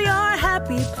your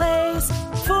happy place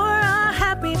for a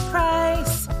happy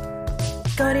price.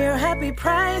 Go to your happy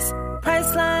price,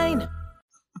 Priceline.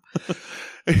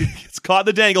 It's caught in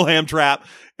the dangle ham trap.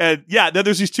 And yeah, then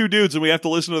there's these two dudes, and we have to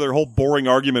listen to their whole boring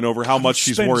argument over how much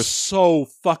she's worth. So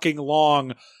fucking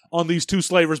long on these two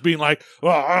slavers being like,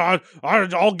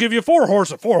 I'll give you 4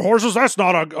 horses. 4 horses, that's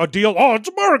not a deal. Oh, it's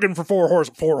a bargain for 4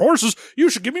 horses. 4 horses, you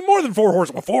should give me more than 4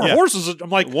 horses. Well, 4 horses, I'm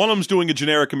like... One of them's doing a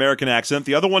generic American accent.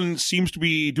 The other one seems to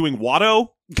be doing Watto.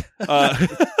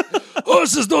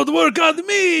 Horses don't work on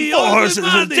me. 4 horses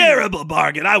is a terrible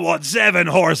bargain. I want 7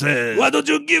 horses. Why don't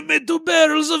you give me 2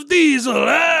 barrels of diesel?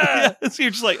 Yeah, so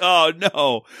you're just like, oh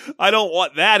no, I don't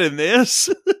want that in this.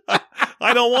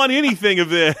 I don't want anything of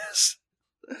this.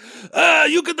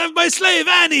 You could have my slave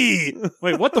Annie.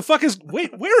 Wait, what the fuck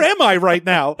wait, where am I right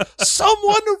now?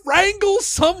 Someone wrangle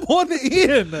someone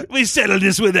in. We settle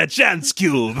this with a chance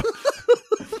cube.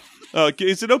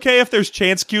 Is it okay if there's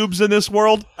chance cubes in this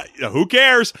world? Who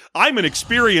cares? I'm an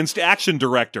experienced action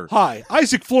director. Hi,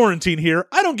 Isaac Florentine here.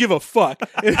 I don't give a fuck.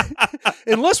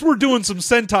 Unless we're doing some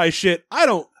Sentai shit, I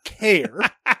don't care.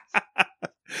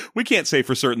 We can't say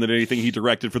for certain that anything he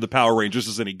directed for the Power Rangers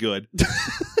is any good.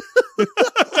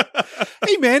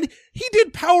 Hey man, he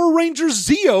did Power Rangers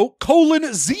Zeo: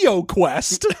 Zeo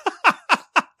Quest.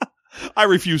 I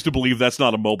refuse to believe that's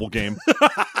not a mobile game.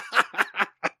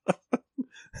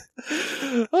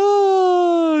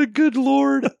 Oh, good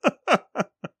lord.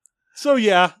 So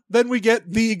yeah, then we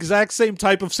get the exact same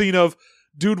type of scene of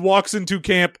dude walks into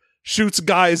camp, shoots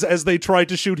guys as they try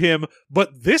to shoot him,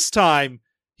 but this time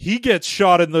he gets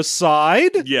shot in the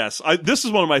side. Yes, this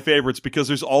is one of my favorites because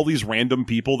there's all these random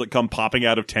people that come popping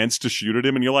out of tents to shoot at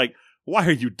him, and you're like, why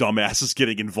are you dumbasses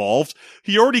getting involved?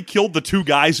 He already killed the 2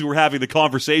 guys who were having the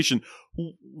conversation.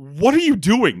 What are you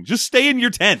doing? Just stay in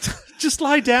your tent. Just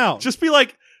lie down. Just be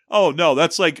like, oh no,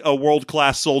 that's like a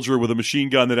world-class soldier with a machine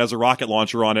gun that has a rocket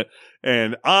launcher on it,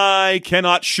 and I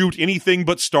cannot shoot anything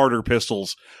but starter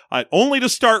pistols. Only to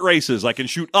start races, I can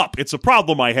shoot up. It's a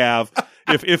problem I have.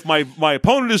 If my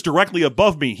opponent is directly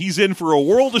above me, he's in for a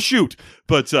whirl to shoot.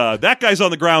 But that guy's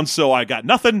on the ground, so I got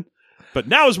nothing. But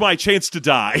now is my chance to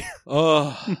die.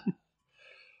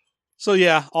 So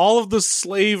yeah, all of the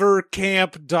slaver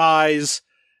camp dies.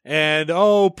 And,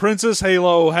 Princess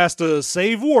Halo has to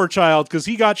save Warchild because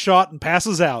he got shot and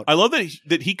passes out. I love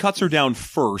that he cuts her down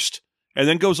first and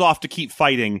then goes off to keep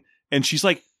fighting. And she's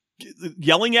like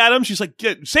yelling at him. She's like,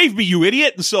 save me, you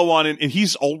idiot, and so on. And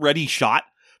he's already shot.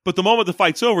 But the moment the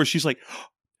fight's over, she's like,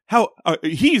 how?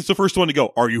 He's the first one to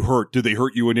go, are you hurt? Did they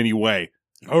hurt you in any way?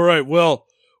 All right, well,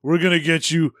 we're going to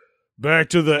get you back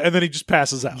to the... And then he just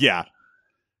passes out. Yeah.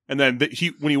 And then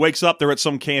when he wakes up, they're at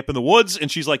some camp in the woods, and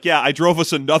she's like, yeah, I drove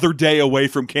us another day away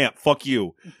from camp. Fuck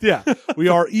you. Yeah, we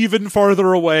are even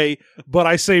farther away, but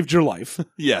I saved your life.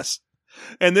 Yes.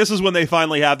 And this is when they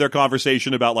finally have their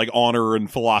conversation about like honor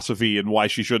and philosophy and why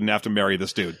she shouldn't have to marry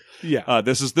this dude. Yeah.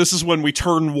 This is when we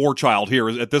turn Warchild here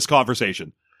at this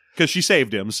conversation. Because she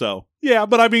saved him, so. Yeah,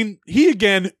 but I mean, he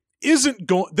again isn't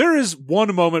going... There is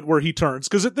one moment where he turns,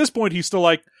 because at this point he's still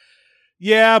like,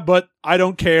 yeah, but I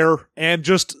don't care, and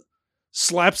just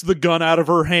slaps the gun out of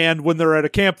her hand when they're at a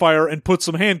campfire and puts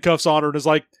some handcuffs on her and is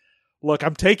like, look,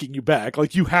 I'm taking you back.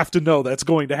 Like, you have to know that's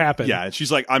going to happen. Yeah, and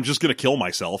she's like, I'm just going to kill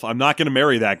myself. I'm not going to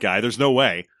marry that guy. There's no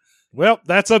way. Well,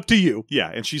 that's up to you. Yeah,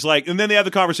 and she's like, and then they have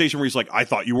the conversation where he's like, I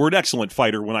thought you were an excellent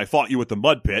fighter when I fought you at the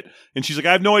mud pit. And she's like,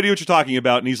 I have no idea what you're talking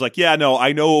about. And he's like, yeah, no,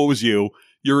 I know it was you.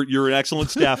 You're an excellent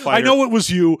staff fighter. I know it was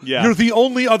you. Yeah. You're the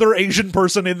only other Asian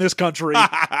person in this country.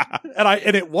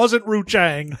 and it wasn't Ru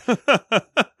Chang.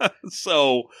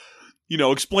 So,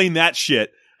 explain that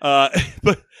shit.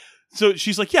 But so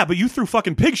she's like, yeah, but you threw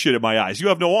fucking pig shit at my eyes. You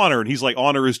have no honor. And he's like,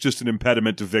 honor is just an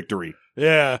impediment to victory.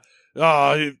 Yeah.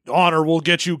 Honor will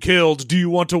get you killed. Do you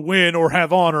want to win or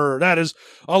have honor? That is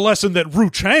a lesson that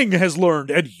Ru Chang has learned,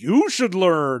 and you should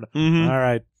learn. Mm-hmm. All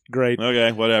right, great.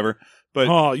 Okay, whatever.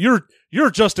 But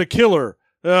you're just a killer.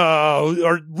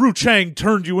 Or Ru Chang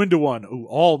turned you into one. Ooh,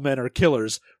 all men are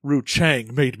killers. Ru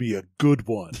Chang made me a good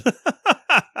one.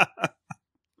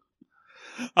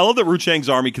 I love that Ru Chang's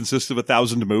army consists of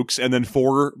 1,000 mooks and then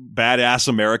 4 badass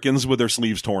Americans with their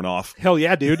sleeves torn off. Hell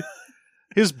yeah, dude.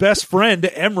 His best friend,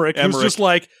 Emmerich, was just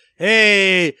like,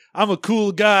 hey, I'm a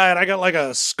cool guy, and I got like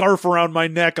a scarf around my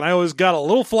neck, and I always got a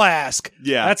little flask.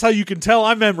 Yeah. That's how you can tell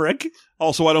I'm Emmerich.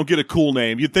 Also, I don't get a cool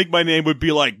name. You'd think my name would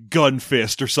be like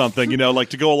Gunfist or something, like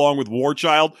to go along with War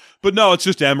Child. But no, it's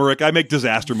just Emmerich. I make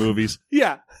disaster movies.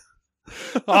 Yeah.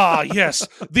 Ah, yes.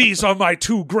 These are my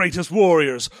 2 greatest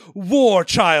warriors, War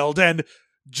Child and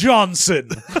Johnson.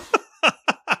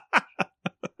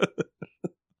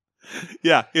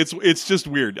 Yeah, it's just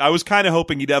weird. I was kind of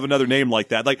hoping he'd have another name like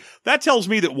that. Like, that tells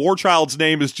me that War Child's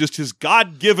name is just his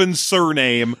God-given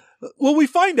surname. Well, we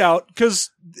find out,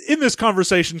 because in this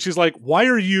conversation, she's like, why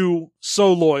are you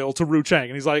so loyal to Ru Chang?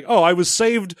 And he's like, oh, I was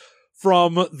saved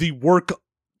from the work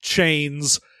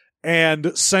chains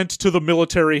and sent to the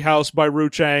military house by Ru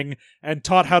Chang and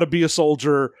taught how to be a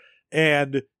soldier,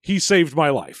 and he saved my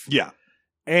life. Yeah.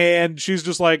 And she's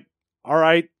just like, all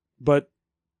right, but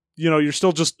you're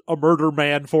still just a murder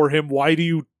man for him. Why do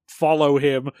you follow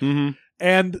him? Mm-hmm.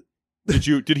 And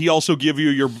did he also give you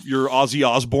your Ozzy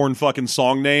Osbourne fucking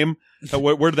song name?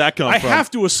 Where did that come from? I have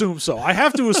to assume so. I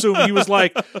have to assume he was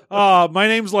like, my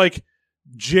name's like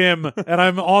Jim, and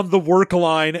I'm on the work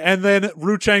line. And then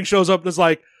Ru Chang shows up and is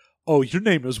like, oh, your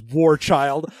name is War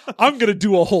Child. I'm going to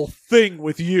do a whole thing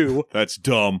with you. That's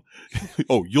dumb.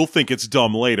 Oh, you'll think it's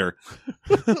dumb later.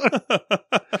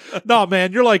 Nah,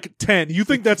 man, you're like 10. You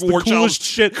think that's War the coolest Child's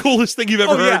shit. Coolest thing you've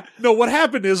ever heard. Yeah. No, what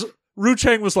happened is Ru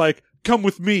Chang was like, come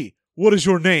with me. What is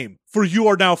your name? For you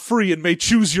are now free and may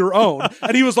choose your own.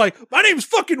 And he was like, my name's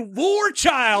fucking War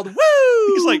Child.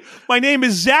 Woo! He's like, my name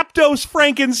is Zapdos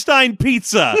Frankenstein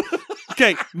Pizza.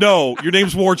 Okay, no, your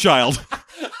name's War Child.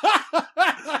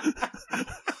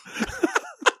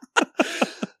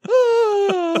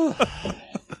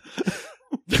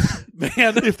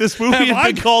 Man, if this movie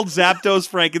had been called Zapdos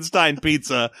Frankenstein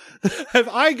Pizza, have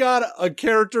I got a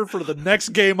character for the next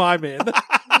game I'm in?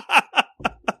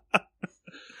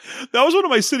 That was one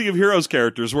of my City of Heroes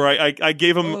characters where I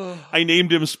gave him, I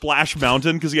named him Splash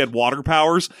Mountain because he had water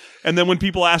powers. And then when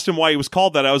people asked him why he was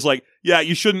called that, I was like, yeah,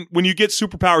 you shouldn't, when you get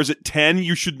superpowers at 10,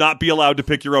 you should not be allowed to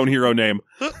pick your own hero name.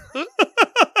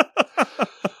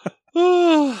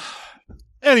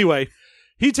 Anyway,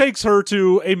 he takes her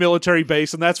to a military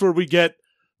base, and that's where we get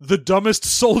the dumbest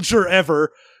soldier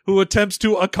ever who attempts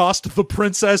to accost the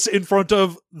princess in front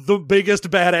of the biggest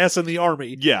badass in the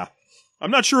army. Yeah. I'm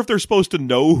not sure if they're supposed to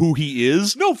know who he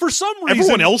is. No, for some reason.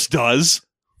 Everyone else does.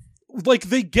 Like,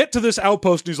 they get to this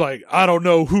outpost, and he's like, I don't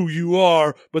know who you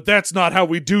are, but that's not how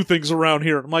we do things around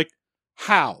here. And I'm like,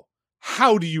 how?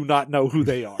 How do you not know who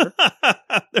they are?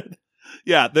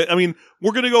 Yeah, I mean,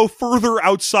 we're going to go further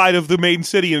outside of the main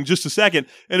city in just a second,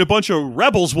 and a bunch of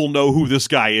rebels will know who this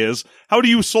guy is. How do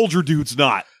you soldier dudes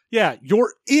not? Yeah,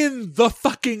 you're in the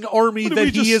fucking army that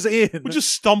he is in. We just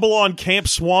stumble on Camp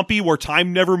Swampy where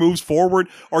time never moves forward.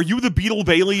 Are you the Beetle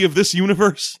Bailey of this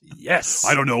universe? Yes.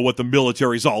 I don't know what the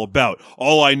military's all about.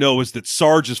 All I know is that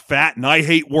Sarge is fat and I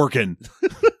hate working.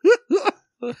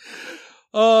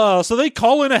 So they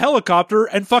call in a helicopter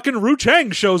and fucking Ru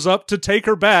Chang shows up to take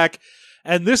her back.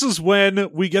 And this is when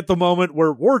we get the moment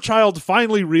where War Child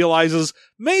finally realizes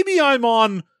maybe I'm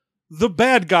on the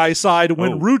bad guy side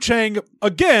when Ru Chang,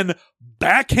 again,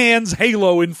 backhands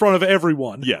Halo in front of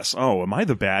everyone. Yes. Oh, am I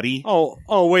the baddie?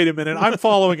 Oh, wait a minute. I'm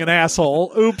following an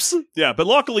asshole. Oops. Yeah, but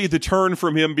luckily the turn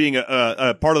from him being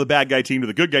a part of the bad guy team to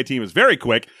the good guy team is very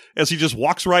quick as he just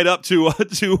walks right up to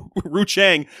Ru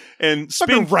Chang and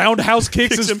roundhouse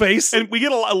kicks his him. face. And we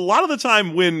get a lot of the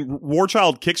time when War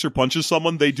Child kicks or punches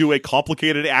someone, they do a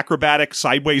complicated acrobatic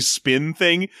sideways spin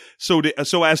thing so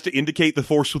as to indicate the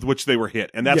force with which they were hit.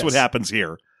 And that's what happens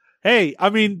here. Hey, I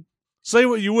mean, say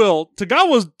what you will,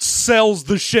 Tagawa sells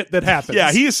the shit that happens.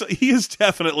 Yeah, he's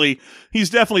definitely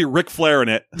Ric Flair in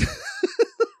it.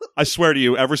 I swear to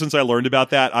you, ever since I learned about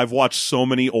that, I've watched so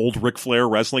many old Ric Flair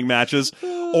wrestling matches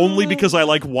only because I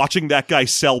like watching that guy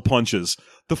sell punches.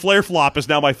 The Flair flop is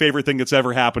now my favorite thing that's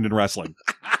ever happened in wrestling.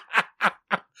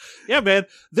 Yeah, man.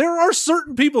 There are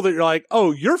certain people that you're like,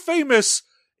 oh, you're famous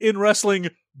in wrestling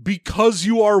because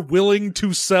you are willing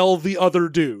to sell the other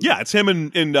dude. Yeah, it's him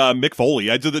and Mick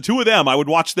Foley. The two of them, I would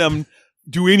watch them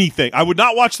do anything. I would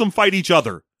not watch them fight each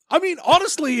other. I mean,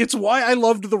 honestly, it's why I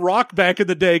loved The Rock back in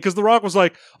the day, because The Rock was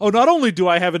like, oh, not only do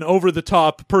I have an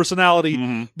over-the-top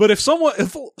personality, but if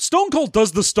Stone Cold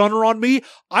does the stunner on me,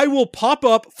 I will pop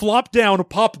up, flop down,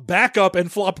 pop back up, and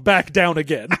flop back down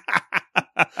again.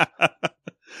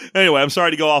 Anyway, I'm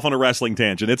sorry to go off on a wrestling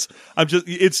tangent.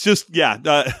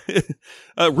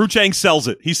 Ru Chang sells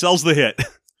it. He sells the hit.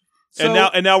 So,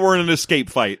 and now we're in an escape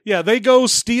fight. Yeah, they go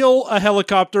steal a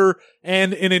helicopter,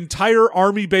 and an entire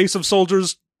army base of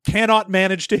soldiers cannot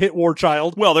manage to hit War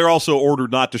Child. Well, they're also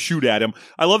ordered not to shoot at him.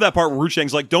 I love that part where Ru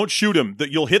Chang's like, don't shoot him, that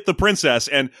you'll hit the princess,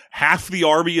 and half the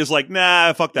army is like,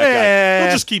 nah, fuck that guy.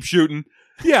 They'll just keep shooting.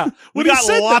 Yeah. We got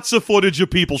lots of footage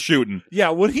of people shooting. Yeah,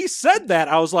 when he said that,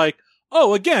 I was like,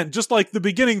 oh, again, just like the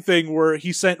beginning thing where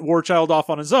he sent War Child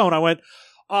off on his own, I went,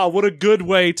 what a good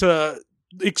way to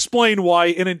explain why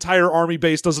an entire army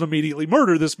base doesn't immediately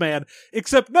murder this man.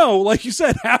 Except no, like you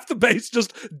said, half the base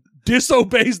just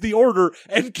disobeys the order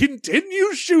and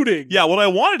continues shooting. Yeah, what I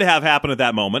wanted to have happen at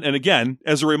that moment, and again,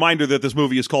 as a reminder that this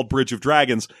movie is called Bridge of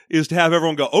Dragons, is to have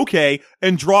everyone go, okay,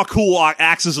 and draw cool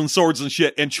axes and swords and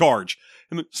shit and charge.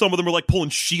 And some of them are like pulling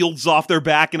shields off their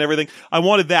back and everything. I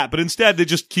wanted that, but instead they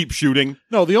just keep shooting.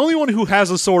 No, the only one who has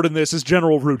a sword in this is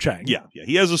General Ru Chang. Yeah,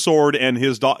 he has a sword, and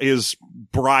his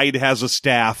bride has a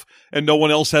staff, and no one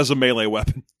else has a melee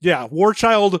weapon. Yeah, War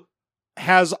Child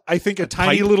has, I think, a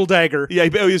tiny pipe? little dagger. Yeah,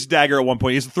 he has a dagger at one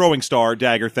point. He has a throwing star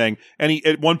dagger thing, and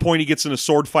at one point he gets in a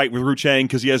sword fight with Ru Chang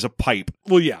because he has a pipe.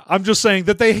 Well, yeah, I'm just saying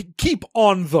that they keep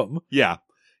on them. Yeah,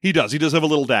 he does. He does have a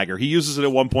little dagger. He uses it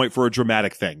at one point for a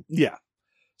dramatic thing. Yeah.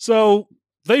 So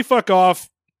they fuck off.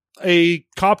 A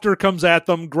copter comes at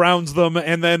them, grounds them,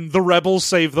 and then the rebels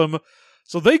save them.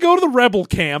 So they go to the rebel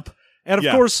camp, and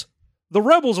of course, the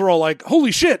rebels are all like,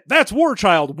 holy shit, that's War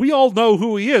Child. We all know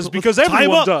who he is because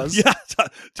everyone does. Yeah,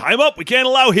 time up. We can't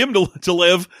allow him to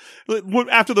live.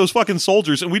 After those fucking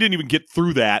soldiers, and we didn't even get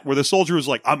through that, where the soldier was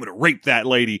like, I'm going to rape that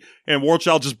lady. And War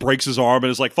Child just breaks his arm and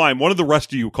is like, fine, one of the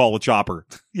rest of you call the chopper.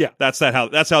 Yeah. That's how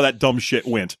that dumb shit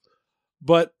went.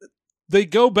 But they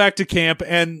go back to camp,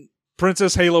 and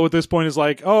Princess Halo at this point is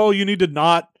like, oh, you need to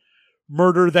not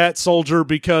murder that soldier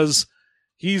because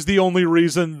he's the only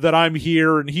reason that I'm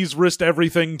here, and he's risked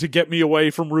everything to get me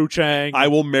away from Ru Chang. I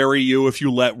will marry you if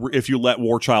you let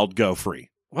War Child go free.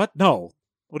 What? No.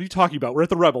 What are you talking about? We're at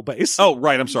the rebel base. Oh,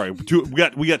 right. I'm sorry.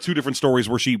 We got two different stories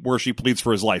where she pleads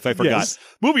for his life. I forgot. Yes.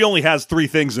 Movie only has 3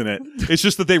 things in it. It's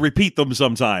just that they repeat them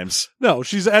sometimes. No,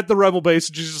 she's at the rebel base,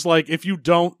 and she's just like, if you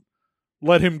don't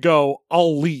let him go,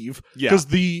 I'll leave. Yeah. Because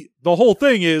the whole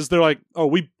thing is, they're like, oh,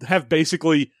 we have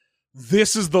basically,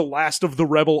 this is the last of the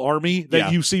rebel army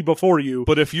that you see before you.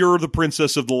 But if you're the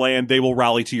princess of the land, they will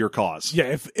rally to your cause.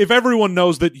 Yeah, if everyone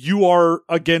knows that you are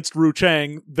against Ru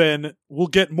Chang, then we'll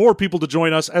get more people to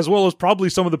join us, as well as probably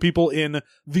some of the people in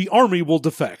the army will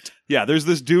defect. Yeah, there's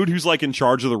this dude who's like in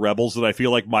charge of the rebels that I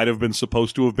feel like might have been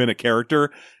supposed to have been a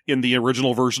character in the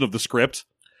original version of the script.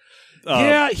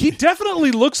 Yeah, he definitely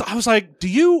looks, I was like,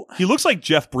 He looks like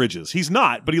Jeff Bridges. He's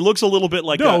not, but he looks a little bit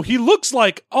like he looks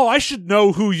like, oh, I should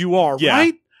know who you are,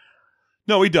 right?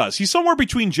 No, he does. He's somewhere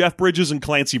between Jeff Bridges and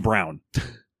Clancy Brown.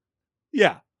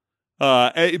 Yeah.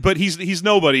 But he's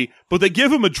nobody. But they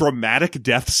give him a dramatic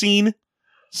death scene,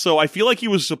 so I feel like he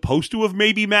was supposed to have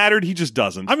maybe mattered. He just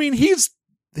doesn't. I mean, he's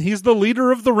the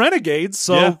leader of the Renegades,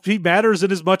 so he matters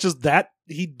in as much as that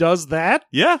he does that.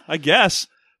 Yeah, I guess.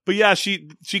 But yeah, she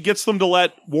gets them to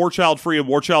let War Child free, and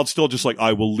War Child's still just like,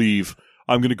 I will leave.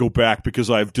 I'm going to go back because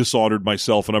I've dishonored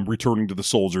myself, and I'm returning to the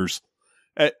soldiers.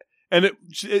 And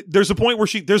there's a point where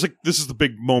this is the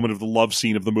big moment of the love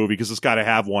scene of the movie, because it's got to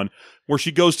have one, where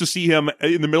she goes to see him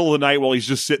in the middle of the night while he's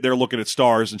just sitting there looking at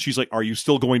stars, and she's like, are you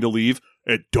still going to leave?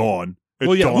 At dawn.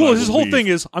 His whole thing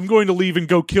is, I'm going to leave and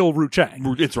go kill Ru Chang.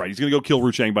 It's right. He's going to go kill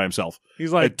Ru Chang by himself.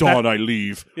 He's like, at dawn, I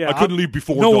leave. Yeah, I couldn't leave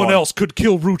before no dawn. one else could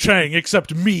kill Ru Chang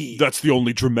except me. That's the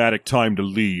only dramatic time to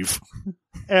leave.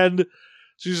 And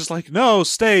she's just like, no,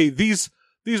 stay. These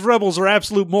rebels are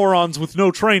absolute morons with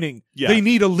no training. Yeah. They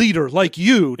need a leader like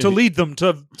you to lead them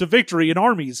to victory in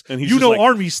armies. And he's you just know like,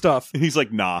 army stuff. And he's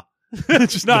like, nah.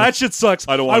 That shit sucks.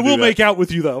 I don't want to will do that. make out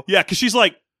with you, though. Yeah, because she's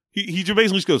like, He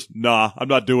basically just goes, nah, I'm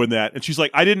not doing that. And she's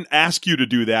like, I didn't ask you to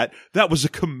do that. That was a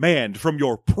command from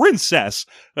your princess.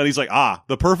 And he's like,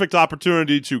 the perfect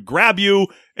opportunity to grab you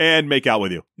and make out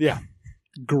with you. Yeah.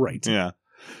 Great. Yeah.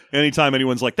 Anytime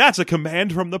anyone's like, that's a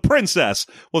command from the princess,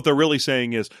 what they're really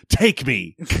saying is, take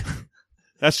me.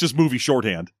 That's just movie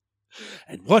shorthand.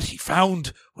 And what he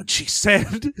found when she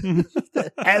said,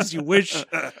 as you wish,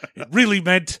 it really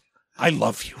meant, I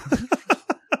love you.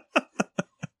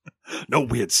 No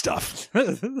weird stuff.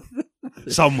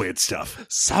 Some weird stuff.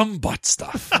 Some butt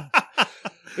stuff.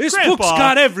 This Grandpa. book's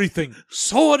got everything.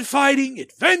 Sword fighting,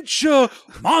 adventure,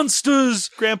 monsters,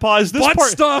 Grandpa, is this butt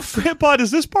part stuff. Grandpa,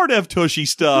 does this part have tushy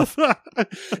stuff?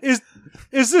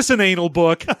 Is this an anal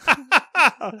book?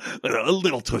 A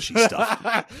little tushy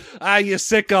stuff. You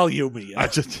sick, I'll humor you.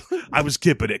 I was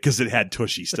kipping it because it had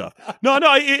tushy stuff. No,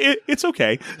 it's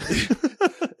okay.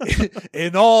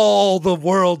 In all the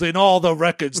world, in all the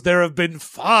records, there have been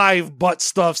 5 butt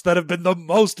stuffs that have been the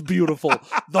most beautiful,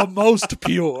 the most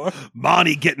pure.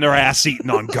 Monty getting her ass eaten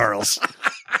on girls.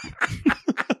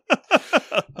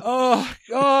 Oh,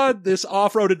 God, this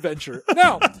off-road adventure.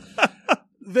 Now,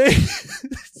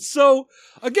 so,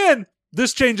 again,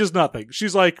 this changes nothing.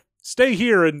 She's like, stay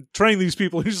here and train these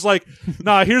people. He's just like,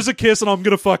 nah, here's a kiss and I'm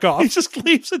gonna fuck off. He just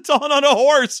leaves it on a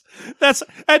horse.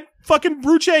 And fucking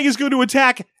Ruchang is going to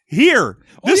attack here.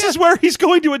 This is where he's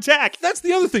going to attack. That's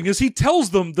the other thing, is he tells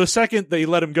them the second they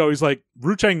let him go, he's like,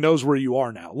 Ruchang knows where you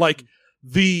are now. Like,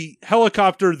 the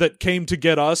helicopter that came to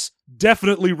get us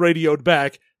definitely radioed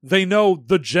back. They know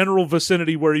the general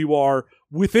vicinity where you are.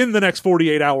 Within the next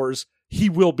 48 hours, he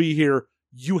will be here.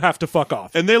 You have to fuck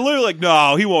off. And they're literally like,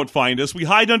 no, he won't find us. We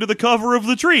hide under the cover of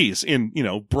the trees in,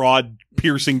 broad,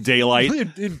 piercing daylight.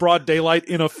 In broad daylight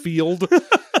in a field.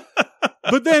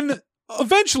 But then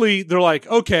eventually they're like,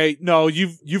 okay, no,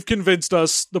 you've convinced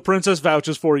us. The princess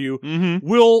vouches for you. Mm-hmm.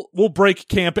 We'll break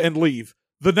camp and leave.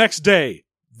 The next day,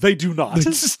 they do not. They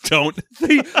just don't.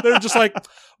 They're just like,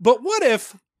 but what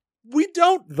if we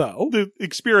don't, though? The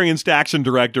experienced action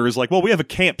director is like, well, we have a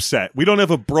camp set. We don't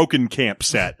have a broken camp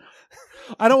set.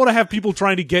 I don't want to have people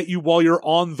trying to get you while you're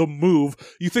on the move.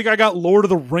 You think I got Lord of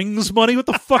the Rings money? What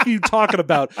the fuck are you talking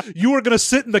about? You are going to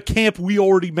sit in the camp we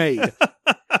already made.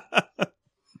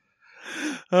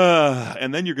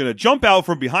 And then you're going to jump out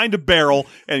from behind a barrel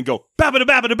and go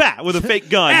babba-da-babba-da-ba with a fake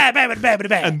gun.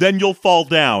 And then you'll fall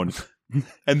down.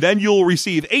 And then you'll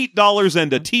receive $8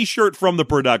 and a t-shirt from the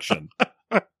production.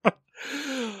 And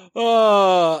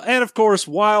of course,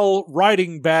 while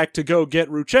riding back to go get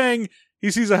Ruchang, he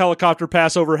sees a helicopter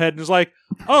pass overhead and is like,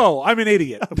 oh, I'm an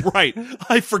idiot. Right.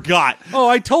 I forgot. Oh,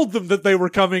 I told them that they were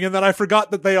coming and then I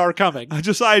forgot that they are coming. I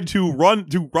decided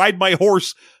to ride my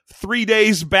horse 3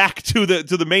 days back to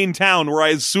the main town where I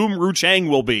assume Ruchang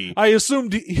will be. I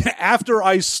assumed after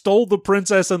I stole the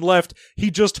princess and left,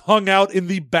 he just hung out in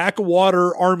the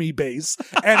backwater army base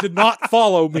and did not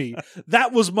follow me.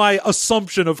 That was my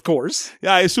assumption, of course.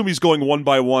 Yeah, I assume he's going one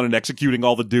by one and executing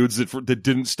all the dudes that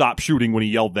didn't stop shooting when he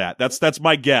yelled that. That's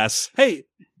my guess. Hey,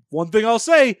 one thing I'll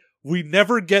say, we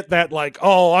never get that like,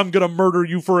 oh, I'm going to murder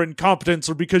you for incompetence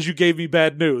or because you gave me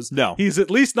bad news. No. He's at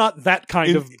least not that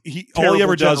kind of all he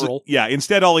ever general. does. Yeah,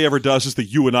 instead all he ever does is the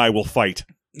you and I will fight.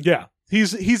 Yeah.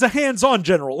 He's a hands-on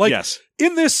general. Like, yes.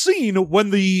 In this scene, when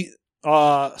the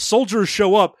soldiers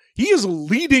show up, he is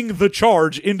leading the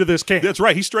charge into this camp. That's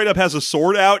right. He straight up has a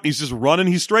sword out and he's just running.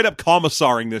 He's straight up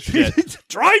commissaring this shit.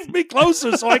 Drive me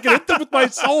closer so I can hit them with my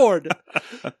sword.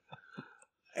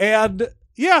 And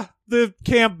yeah, the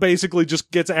camp basically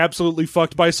just gets absolutely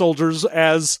fucked by soldiers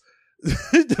as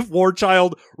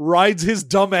Warchild rides his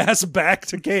dumb ass back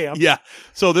to camp. Yeah.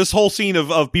 So this whole scene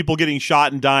of people getting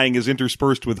shot and dying is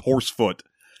interspersed with horsefoot.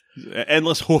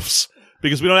 Endless hoofs.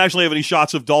 Because we don't actually have any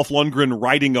shots of Dolph Lundgren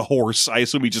riding a horse. I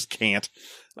assume he just can't.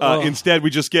 Instead,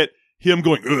 we just get him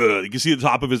going, ugh. You can see the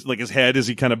top of his head as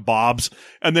he kind of bobs.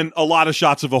 And then a lot of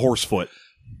shots of a horsefoot.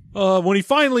 When he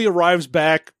finally arrives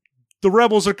back, the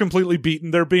rebels are completely beaten.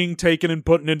 They're being taken and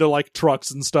put into like trucks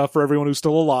and stuff for everyone who's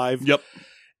still alive. Yep.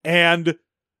 And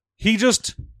he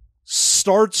just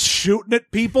starts shooting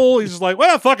at people. He's just like,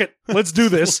 well, fuck it. Let's do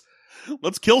this.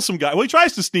 Let's kill some guy. Well, he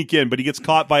tries to sneak in, but he gets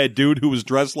caught by a dude who was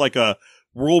dressed like a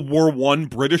World War I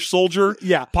British soldier.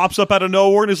 Yeah. Pops up out of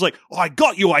nowhere and is like, oh, I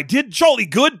got you. I did. Jolly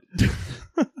good.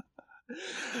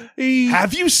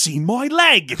 Have you seen my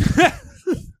leg?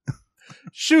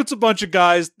 Shoots a bunch of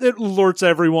guys. It alerts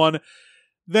everyone.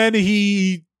 Then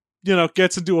he,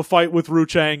 gets into a fight with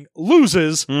Ruchang,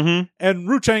 loses, and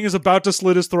Ruchang is about to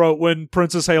slit his throat when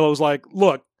Princess Halo's like,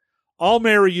 look, I'll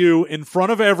marry you in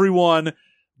front of everyone.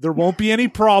 There won't be any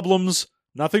problems.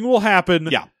 Nothing will happen.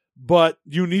 Yeah. but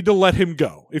you need to let him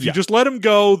go. If you Yeah. just let him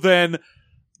go, then,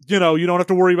 you don't have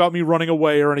to worry about me running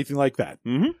away or anything like that.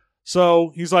 Mhm.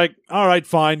 So he's like, all right,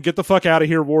 fine, get the fuck out of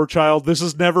here, War Child. This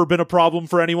has never been a problem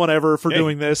for anyone ever for Hey,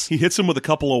 doing this. He hits him with a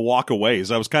couple of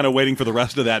walkaways. I was kind of waiting for the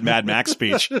rest of that Mad Max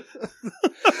speech. The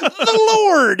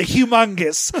Lord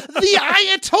Humongous, the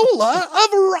Ayatollah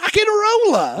of Rock and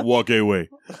Rolla. Walk away.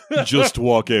 Just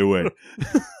walk away.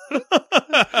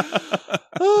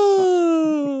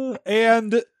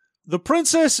 And the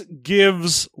princess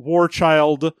gives War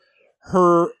Child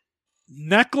her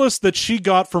necklace that she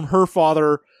got from her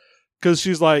father, because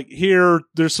she's like, here,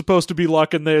 there's supposed to be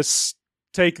luck in this,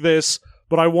 take this,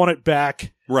 but I want it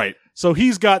back. Right. So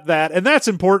he's got that, and that's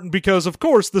important because, of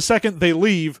course, the second they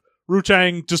leave, Ru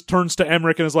Chang just turns to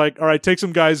Emmerich and is like, all right, take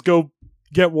some guys, go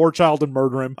get War Child and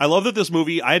murder him. I love that this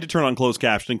movie, I had to turn on closed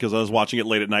captioning because I was watching it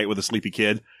late at night with a sleepy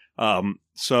kid.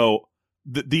 So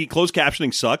the closed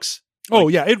captioning sucks. Oh,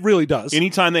 yeah, it really does.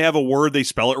 Anytime they have a word, they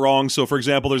spell it wrong. So, for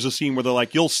example, there's a scene where they're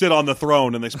like, you'll sit on the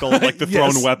throne, and they spell it like the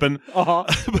Yes. throne weapon. Uh-huh.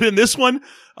 But in this one,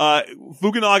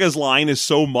 Fukunaga's line is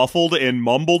so muffled and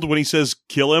mumbled when he says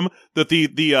kill him that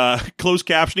the closed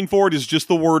captioning for it is just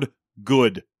the word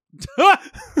good.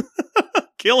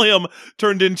 Kill him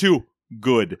turned into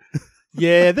good.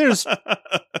 Yeah, there's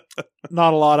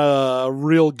not a lot of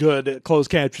real good closed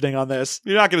captioning on this.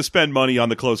 You're not going to spend money on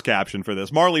the closed caption for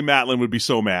this. Marley Matlin would be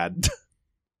so mad.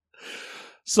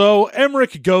 So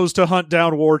Emmerich goes to hunt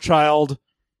down War Child.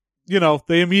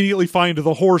 They immediately find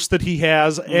the horse that he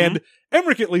has, and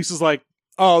Emmerich at least is like,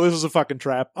 oh, this is a fucking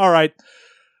trap. All right,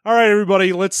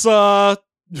 everybody, let's,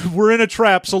 we're in a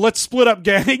trap, so let's split up,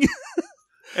 gang.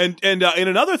 And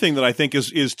another thing that I think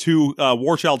is to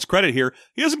War Child's credit here,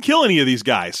 he doesn't kill any of these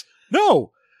guys.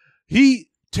 No, he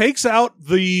takes out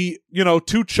the,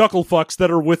 two chuckle fucks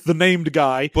that are with the named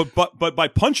guy. But by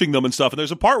punching them and stuff, and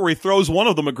there's a part where he throws one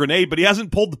of them a grenade, but he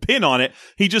hasn't pulled the pin on it.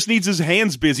 He just needs his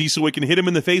hands busy so he can hit him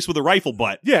in the face with a rifle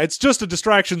butt. Yeah, it's just a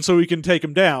distraction so he can take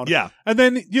him down. Yeah. And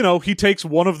then, he takes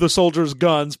one of the soldiers'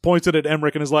 guns, points it at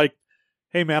Emmerich, and is like,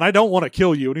 hey, man, I don't want to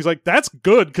kill you. And he's like, that's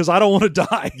good, because I don't want to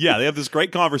die. Yeah, they have this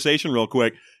great conversation real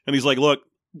quick, and he's like, look,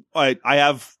 I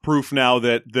have proof now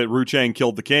that Ru Chang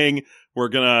killed the king. I'm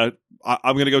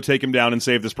gonna go take him down and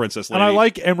save this princess lady. And I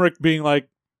like Emmerich being like,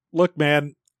 look,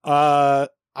 man, I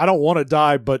don't want to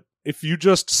die, but if you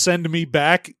just send me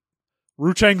back,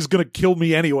 Ru Chang's gonna kill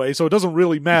me anyway, so it doesn't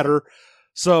really matter.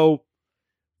 So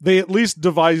they at least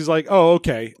devise like, oh,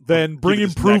 okay, then bring Give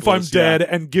him this proof necklace, I'm dead,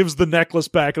 and gives the necklace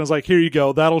back, and I was like, here you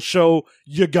go, that'll show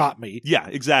you got me. Yeah,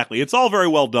 exactly. It's all very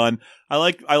well done. I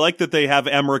like that they have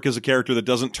Emmerich as a character that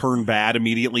doesn't turn bad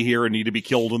immediately here and need to be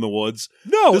killed in the woods.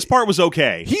 No, This part was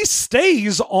okay. he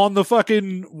stays on the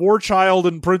fucking War Child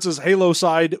and Princess Halo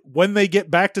side when they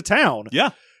get back to town.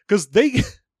 Yeah. Because they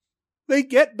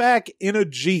get back in a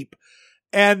Jeep,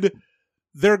 and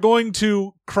they're going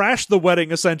to crash the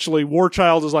wedding, essentially. War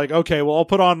Child is like, okay, well, I'll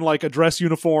put on like a dress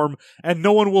uniform, and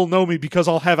no one will know me because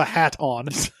I'll have a hat on.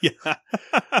 Yeah.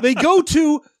 They go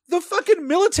to the fucking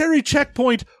military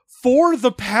checkpoint for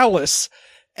the palace,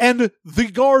 and the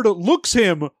guard looks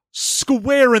him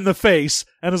square in the face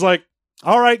and is like,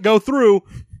 all right, go through.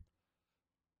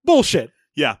 Bullshit.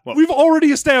 Yeah. Well, We've already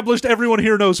established everyone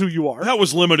here knows who you are. that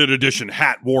was limited edition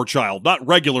hat War Child, not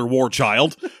regular War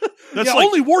Child. That's Yeah, like,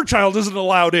 only War Child isn't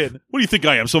allowed in. what do you think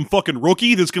I am? Some fucking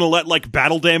rookie that's going to let like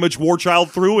battle damage War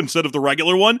Child through instead of the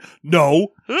regular one? No.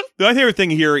 My favorite thing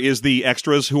here is the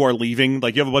extras who are leaving.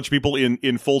 Like you have a bunch of people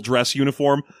in full dress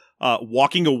uniform,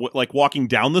 walking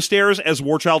down the stairs as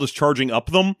War Child is charging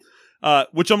up them.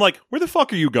 Which I'm like, where the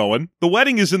fuck are you going? The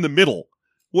wedding is in the middle.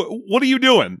 What are you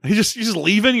doing? You're just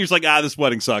leaving? You're just like, this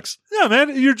wedding sucks. Yeah,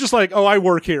 man. You're just like, oh, I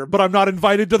work here, but I'm not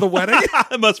invited to the wedding.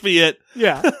 That must be it.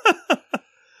 Yeah.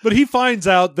 But he finds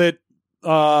out that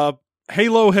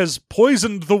Halo has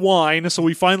poisoned the wine, so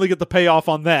we finally get the payoff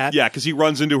on that. Yeah, because he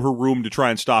runs into her room to try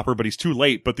and stop her, but he's too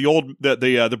late. But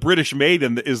the British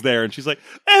maiden is there, and she's like,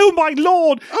 "Oh my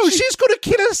lord! Oh, she's going to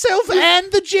kill herself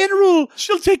and the general.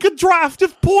 She'll take a draught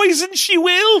of poison. She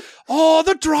will." Oh,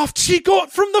 the draft she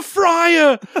got from the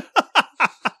friar.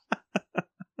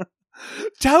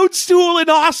 Toadstool and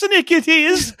arsenic it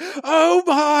is. Oh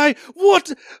my,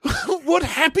 what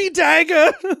happy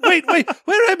dagger. Wait,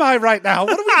 where am I right now?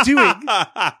 What are we doing?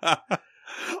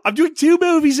 I'm doing 2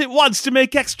 movies at once to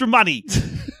make extra money.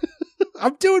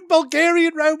 I'm doing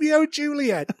Bulgarian Romeo and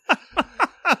Juliet.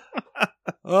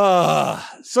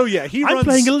 So yeah, I'm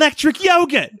playing electric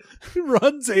yogurt. he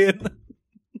runs in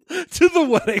to the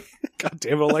wedding.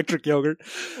 Goddamn electric yogurt.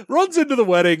 Runs into the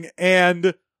wedding,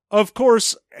 and of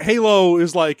course, Halo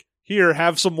is like, here,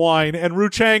 have some wine. And Ru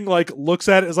Chang, like, looks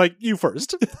at it and is like, you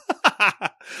first.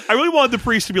 I really wanted the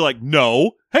priest to be like,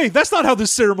 no. Hey, that's not how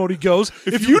this ceremony goes.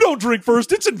 If you don't drink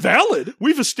first, it's invalid.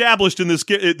 We've established in this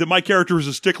that my character is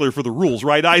a stickler for the rules,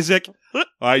 right, Isaac?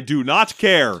 I do not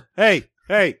care. Hey,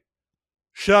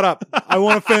 shut up. I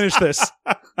want to finish this.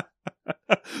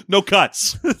 No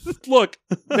cuts. Look,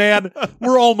 man,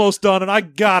 we're almost done, and I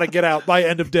gotta get out by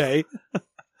end of day.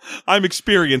 I'm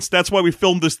experienced. That's why we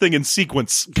filmed this thing in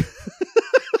sequence.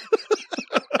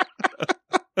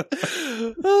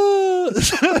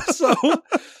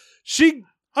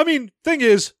 Thing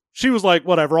is, she was like,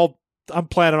 whatever, I'm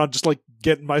planning on just like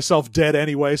getting myself dead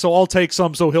anyway, so I'll take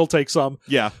some, so he'll take some.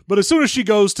 Yeah. But as soon as she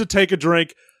goes to take a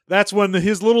drink, that's when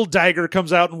his little dagger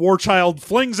comes out and Warchild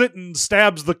flings it and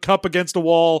stabs the cup against a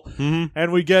wall. Mm-hmm.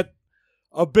 And we get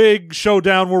a big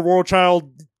showdown where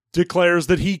Warchild declares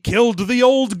that he killed the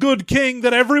old good king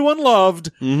that everyone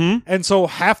loved. Mm-hmm. And so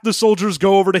half the soldiers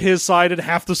go over to his side and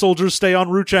half the soldiers stay on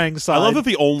Ru Chang's side. I love that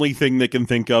the only thing they can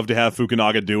think of to have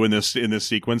Fukunaga do in this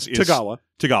sequence is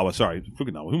Tagawa, sorry.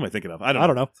 Fukunaga, who am I thinking of? I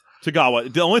don't know.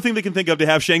 Tagawa. The only thing they can think of to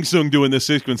have Shang Tsung do in this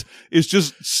sequence is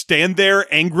just stand there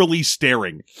angrily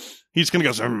staring. He's gonna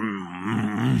go,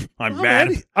 I'm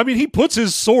mad. Man, he puts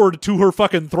his sword to her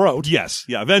fucking throat. Yes,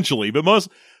 yeah, eventually.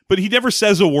 But he never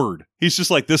says a word. He's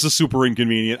just like, this is super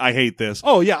inconvenient. I hate this.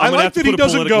 Oh, yeah. I'm gonna have to that he put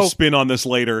doesn't a political go spin on this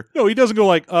later. No, he doesn't go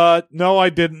like, no, I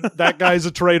didn't. That guy's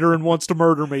a traitor and wants to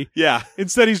murder me. Yeah.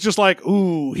 Instead, he's just like,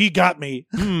 ooh, he got me.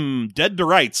 Dead to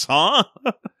rights, huh?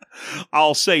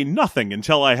 I'll say nothing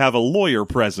until I have a lawyer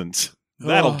present.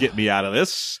 That'll get me out of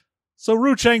this. So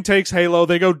Ru Chang takes Halo.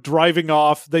 They go driving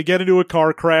off. They get into a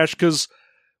car crash because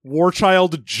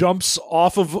Warchild jumps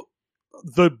off of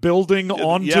the building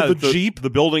onto the Jeep. The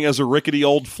building has a rickety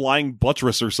old flying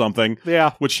buttress or something.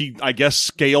 Yeah. Which he, I guess,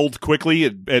 scaled quickly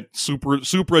at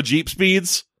Supra Jeep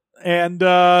speeds. And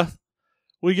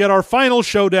we get our final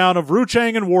showdown of Ru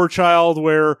Chang and Warchild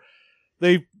where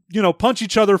they, punch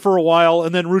each other for a while,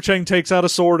 and then Ru Chang takes out a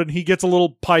sword and he gets a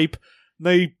little pipe.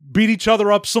 They beat each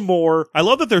other up some more. I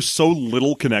love that there's so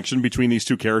little connection between these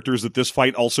two characters that this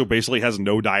fight also basically has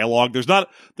no dialogue.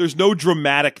 There's no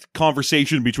dramatic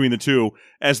conversation between the two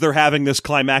as they're having this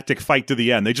climactic fight to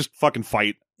the end. They just fucking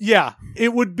fight. Yeah,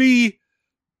 it would be,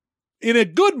 in a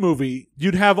good movie,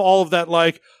 you'd have all of that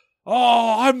like,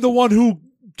 oh, I'm the one who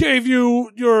gave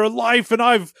you your life and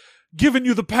I've given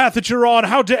you the path that you're on.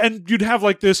 And you'd have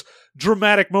like this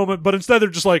dramatic moment, but instead they're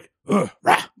just like,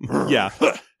 yeah.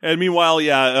 And meanwhile,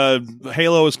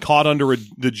 Halo is caught under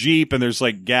the Jeep, and there's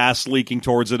like gas leaking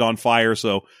towards it on fire,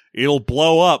 so it'll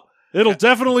blow up. It'll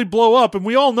definitely blow up, and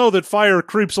we all know that fire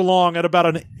creeps along at about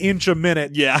an inch a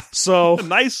minute. Yeah, so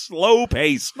nice slow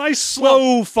pace,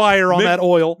 fire on that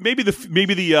oil. Maybe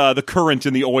the current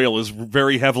in the oil is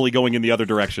very heavily going in the other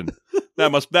direction.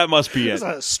 that must be it. It's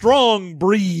a strong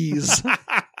breeze.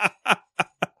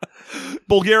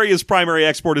 Bulgaria's primary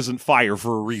export isn't fire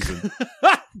for a reason.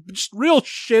 Just real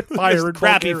shit fire in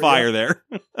crappy Bulgaria. fire there.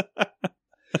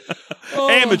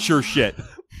 Amateur shit.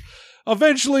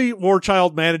 Eventually,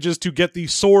 Warchild manages to get the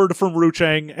sword from Ru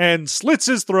Chang and slits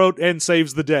his throat and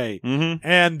saves the day. Mm-hmm.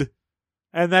 And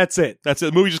that's it. That's it.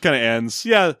 The movie just kind of ends.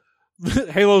 Yeah.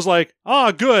 Halo's like,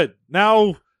 good.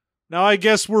 Now I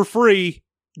guess we're free.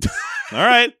 All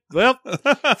right. Well,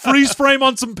 freeze frame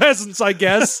on some peasants, I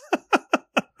guess.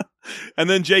 And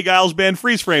then Jay Giles' band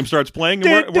Freeze Frame starts playing,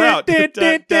 and we're out.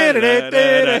 I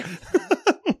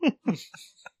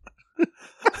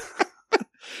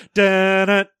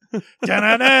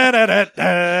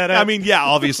mean, yeah,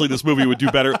 obviously this movie would do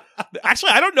better.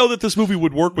 Actually, I don't know that this movie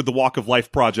would work with the Walk of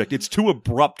Life project. It's too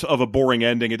abrupt of a boring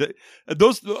ending.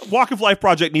 The Walk of Life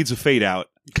project needs a fade out.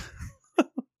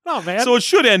 Oh, man. So it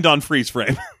should end on Freeze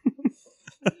Frame.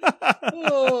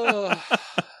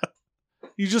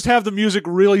 You just have the music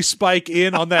really spike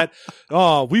in on that.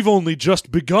 Oh, we've only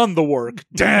just begun the work.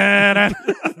 I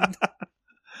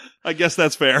guess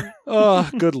that's fair. Oh,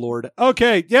 good Lord.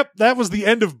 Okay, yep, that was the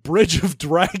end of Bridge of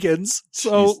Dragons.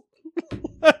 So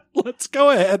let's go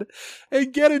ahead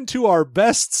and get into our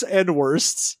bests and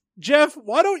worsts. Jeff,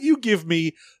 why don't you give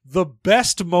me the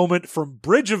best moment from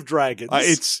Bridge of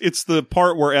Dragons? It's the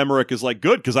part where Emmerich is like,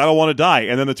 good, because I don't want to die.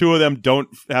 And then the two of them don't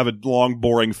have a long,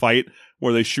 boring fight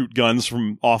where they shoot guns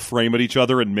from off frame at each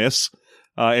other and miss.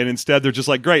 And instead, they're just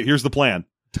like, great, here's the plan.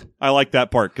 I like that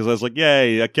part because I was like,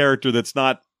 yay, a character that's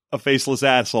not a faceless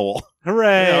asshole.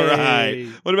 Hooray. All right.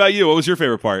 What about you? What was your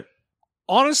favorite part?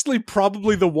 Honestly,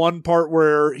 probably the one part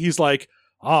where he's like,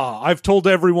 I've told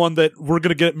everyone that we're going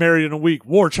to get married in a week.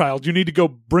 Warchild, you need to go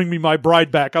bring me my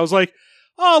bride back. I was like,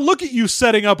 look at you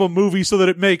setting up a movie so that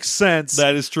it makes sense.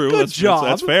 That is true. Good job.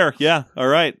 That's fair. Yeah. All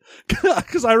right.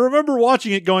 Because I remember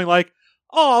watching it going like,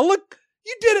 look,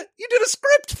 You did it. You did a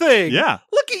script thing. Yeah.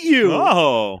 Look at you.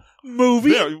 Oh.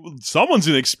 Movie. Yeah, someone's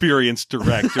an experienced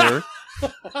director.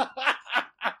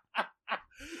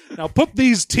 Now put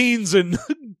these teens in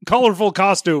colorful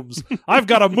costumes. I've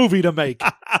got a movie to make.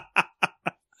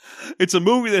 It's a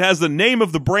movie that has the name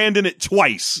of the brand in it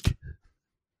twice.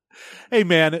 Hey,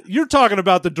 man, you're talking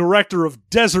about the director of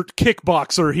Desert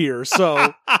Kickboxer here,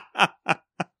 so...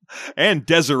 And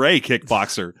Desiree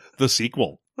Kickboxer, the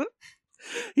sequel.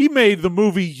 He made the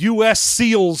movie U.S.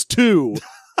 Seals 2.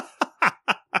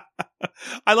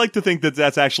 I like to think that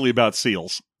that's actually about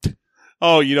seals.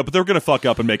 Oh, but they're going to fuck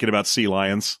up and make it about sea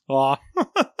lions. Aw.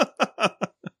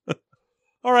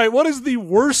 All right, what is the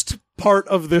worst part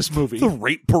of this movie? The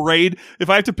rape parade.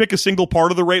 If I have to pick a single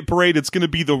part of the rape parade, it's going to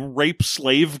be the rape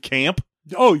slave camp.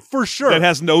 Oh, for sure. That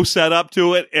has no setup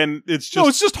to it, and it's just... No,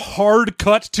 it's just hard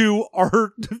cut to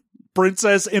our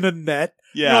princess in a net.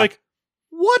 Yeah. You're like,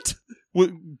 what?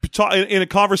 In a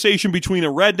conversation between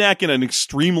a redneck and an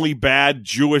extremely bad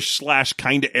Jewish /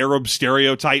 kind of Arab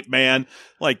stereotype man,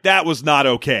 like that was not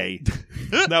okay.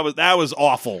 that was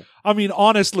awful. I mean,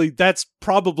 honestly, that's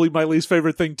probably my least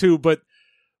favorite thing too, but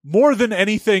more than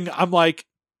anything, I'm like,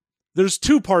 there's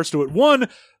two parts to it. One,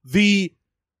 the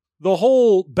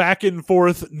whole back and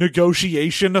forth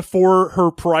negotiation for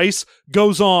her price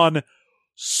goes on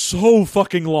so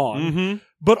fucking long. Mm-hmm.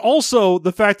 But also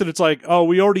the fact that it's like, oh,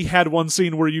 we already had one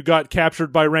scene where you got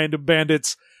captured by random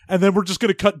bandits, and then we're just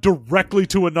going to cut directly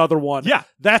to another one. Yeah.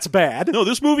 That's bad. No,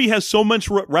 this movie has so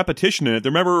much repetition in it.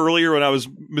 Remember earlier when I was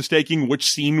mistaking which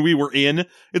scene we were in?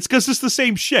 It's because it's the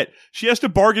same shit. She has to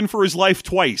bargain for his life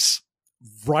twice.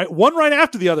 Right, one right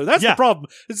after the other. That's the problem.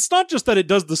 It's not just that it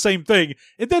does the same thing,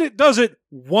 it's that it does it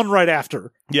one right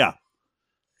after. Yeah.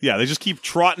 Yeah, they just keep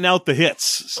trotting out the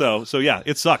hits. So yeah,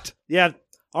 it sucked. Yeah.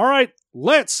 All right.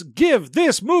 Let's give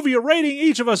this movie a rating.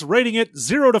 Each of us rating it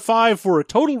 0 to 5 for a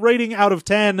total rating out of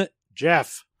 10.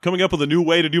 Jeff. Coming up with a new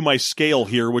way to do my scale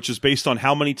here, which is based on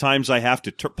how many times I have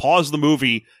to pause the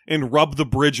movie and rub the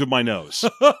bridge of my nose.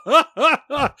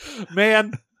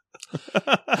 Man.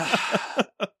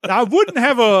 I wouldn't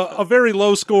have a very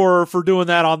low score for doing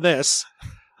that on this.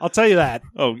 I'll tell you that.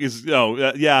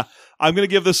 Yeah. I'm going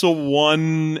to give this a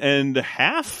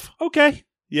 1.5. Okay.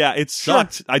 Yeah, it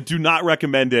sucked. Sure. I do not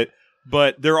recommend it,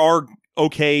 but there are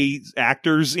okay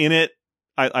actors in it.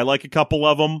 I like a couple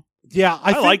of them. Yeah,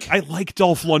 I like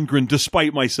Dolph Lundgren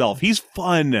despite myself. He's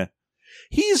fun.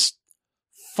 He's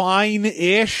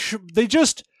fine-ish.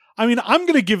 I'm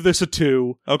going to give this a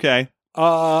 2. Okay.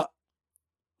 I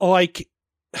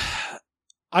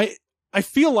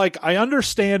feel like I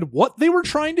understand what they were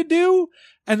trying to do,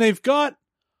 and they've got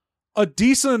a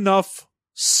decent enough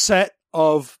set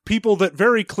of people that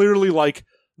very clearly, like,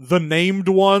 the named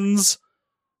ones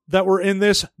that were in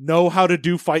this know how to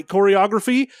do fight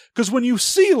choreography. Because when you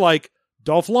see, like,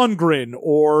 Dolph Lundgren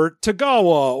or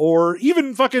Tagawa or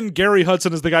even fucking Gary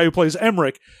Hudson is the guy who plays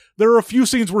Emmerich, there are a few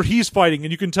scenes where he's fighting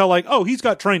and you can tell, like, oh, he's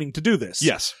got training to do this.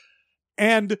 Yes.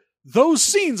 And those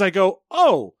scenes, I go,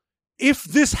 oh, if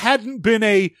this hadn't been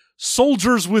a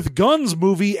soldiers with guns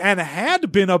movie and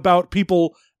had been about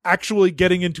people actually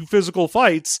getting into physical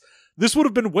fights, this would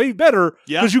have been way better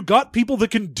because you got people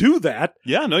that can do that.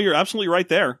 Yeah, no, you're absolutely right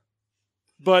there.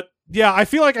 But yeah, I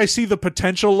feel like I see the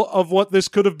potential of what this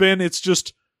could have been. It's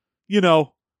just,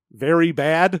 very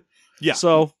bad. Yeah.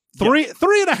 So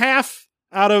 3.5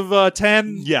 out of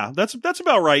 10. Yeah, that's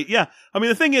about right. Yeah. I mean,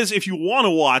 the thing is, if you want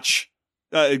to watch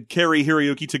Cary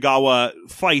Hiroyuki Tagawa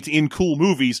fight in cool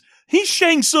movies, he's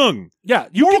Shang Tsung. Yeah,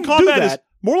 you can do that.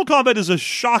 Mortal Kombat is a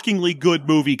shockingly good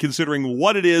movie considering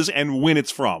what it is and when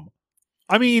it's from.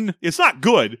 I mean, it's not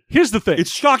good. Here's the thing.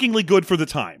 It's shockingly good for the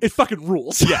time. It fucking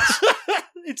rules. Yes.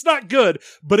 It's not good,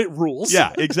 but it rules.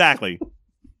 Yeah, exactly.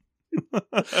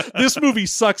 This movie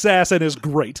sucks ass and is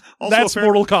great. Also, that's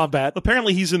Mortal Kombat.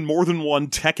 Apparently he's in more than one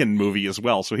Tekken movie as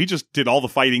well, so he just did all the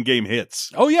fighting game hits.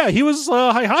 Oh yeah, he was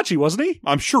Heihachi, wasn't he?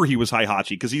 I'm sure he was Heihachi,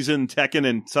 because he's in Tekken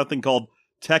and something called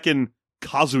Tekken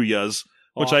Kazuya's,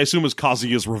 which I assume is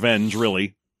Kazuya's Revenge,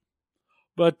 really.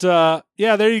 But,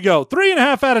 yeah, there you go.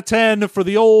 3.5 out of 10 for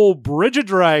the old Bridge of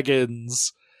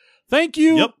Dragons. Thank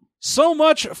you so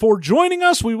much for joining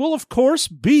us. We will, of course,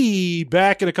 be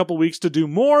back in a couple weeks to do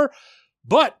more.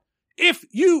 But if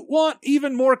you want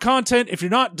even more content, if you're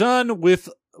not done with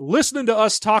listening to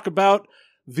us talk about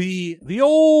the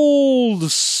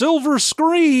old silver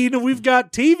screen, we've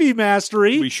got TV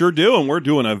Mastery. We sure do, and we're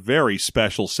doing a very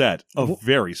special set. A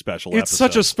very special episode. It's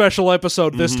such a special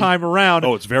episode this time around.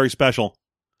 Oh, it's very special.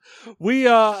 We,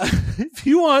 if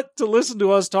you want to listen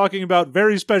to us talking about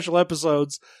very special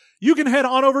episodes, you can head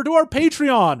on over to our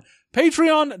Patreon,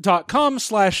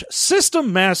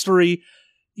 Patreon.com/System Mastery.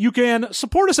 You can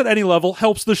support us at any level,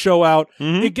 helps the show out.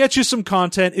 Mhm. It gets you some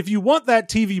content. If you want that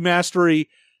TV mastery,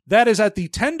 that is at the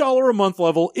 $10 a month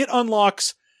level. It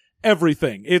unlocks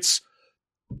everything. It's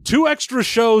 2 extra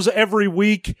shows every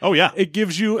week. Oh, yeah. It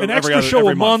gives you an Every extra show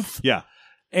every a month. Yeah.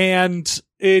 And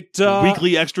it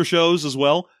Weekly extra shows as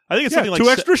well. I think it's something like 2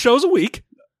 extra shows a week.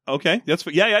 Okay, that's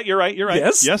yeah. You're right.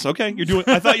 Yes. Okay. You're doing.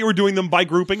 I thought you were doing them by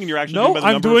grouping, and you're actually No, doing by the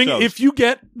I'm number doing. of shows. If you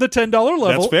get the $10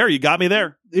 level, That's fair. You got me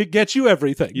there. it gets you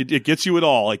everything. It gets you it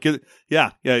all. Like,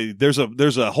 yeah. There's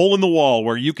a hole in the wall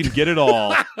where you can get it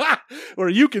all Where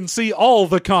you can see all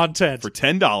the content. for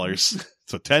 $10.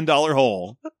 It's a $10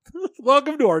 hole.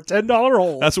 Welcome to our $10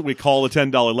 hole. That's what we call the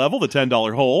 $10 level, the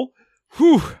 $10 hole.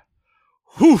 Whew.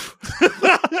 Whew.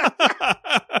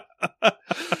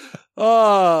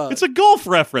 It's a golf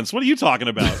reference. What are you talking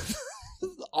about?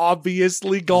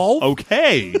 Obviously golf.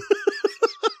 Okay.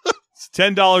 It's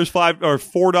 $10, $5 or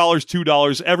 $4,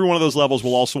 $2. Every one of those levels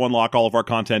will also unlock all of our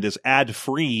content as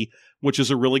ad-free, which is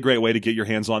a really great way to get your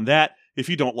hands on that if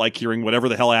you don't like hearing whatever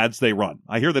the hell ads they run.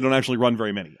 I hear they don't actually run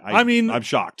very many. I'm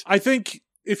shocked. I think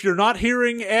if you're not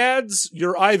hearing ads,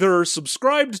 you're either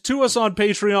subscribed to us on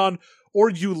Patreon or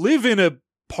you live in a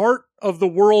part of the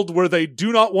world where they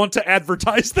do not want to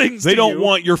advertise things. They to don't you.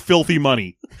 want your filthy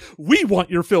money. We want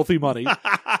your filthy money.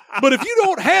 But if you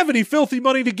don't have any filthy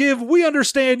money to give, we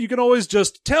understand. You can always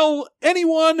just tell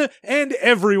anyone and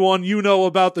everyone you know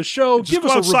about the show. Just Give go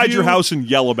us a outside review. your house and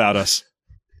yell about us.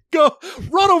 Go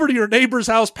run over to your neighbor's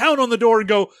house, pound on the door, and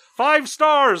go, 5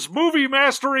 stars. Movie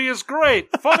mastery is great.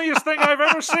 Funniest thing I've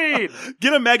ever seen.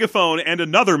 Get a megaphone and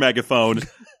another megaphone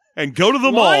and go to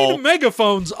the mall. Line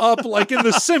megaphones up like in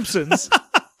The Simpsons.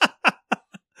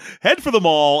 Head for the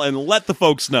mall and let the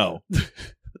folks know.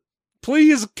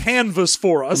 Please canvas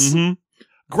for us. Mhm.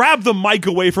 Grab the mic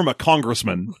away from a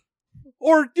congressman.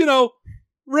 Or,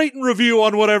 rate and review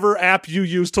on whatever app you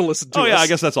use to listen to us. Oh, yeah, I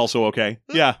guess that's also okay.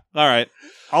 Yeah, all right.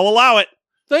 I'll allow it.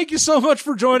 Thank you so much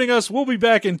for joining us. We'll be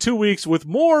back in 2 weeks with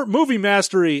more Movie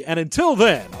Mastery. And until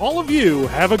then, all of you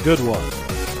have a good one.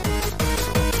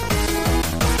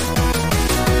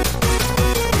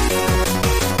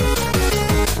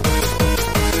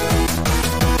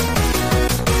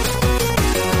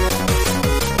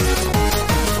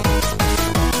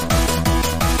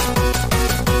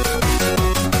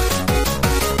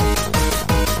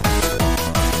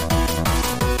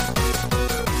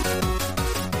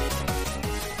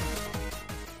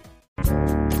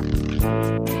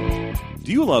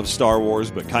 Do you love Star Wars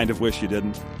but kind of wish you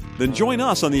didn't? Then join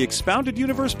us on the Expounded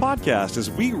Universe podcast as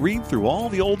we read through all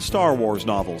the old Star Wars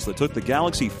novels that took the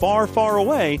galaxy far, far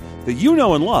away that you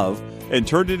know and love and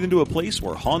turned it into a place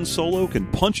where Han Solo can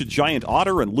punch a giant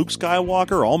otter and Luke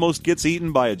Skywalker almost gets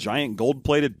eaten by a giant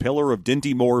gold-plated pillar of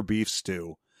Dinty Moore beef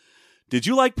stew. Did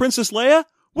you like Princess Leia?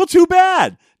 Well, too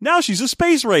bad! Now she's a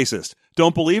space racist.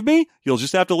 Don't believe me? You'll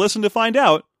just have to listen to find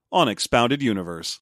out on Expounded Universe.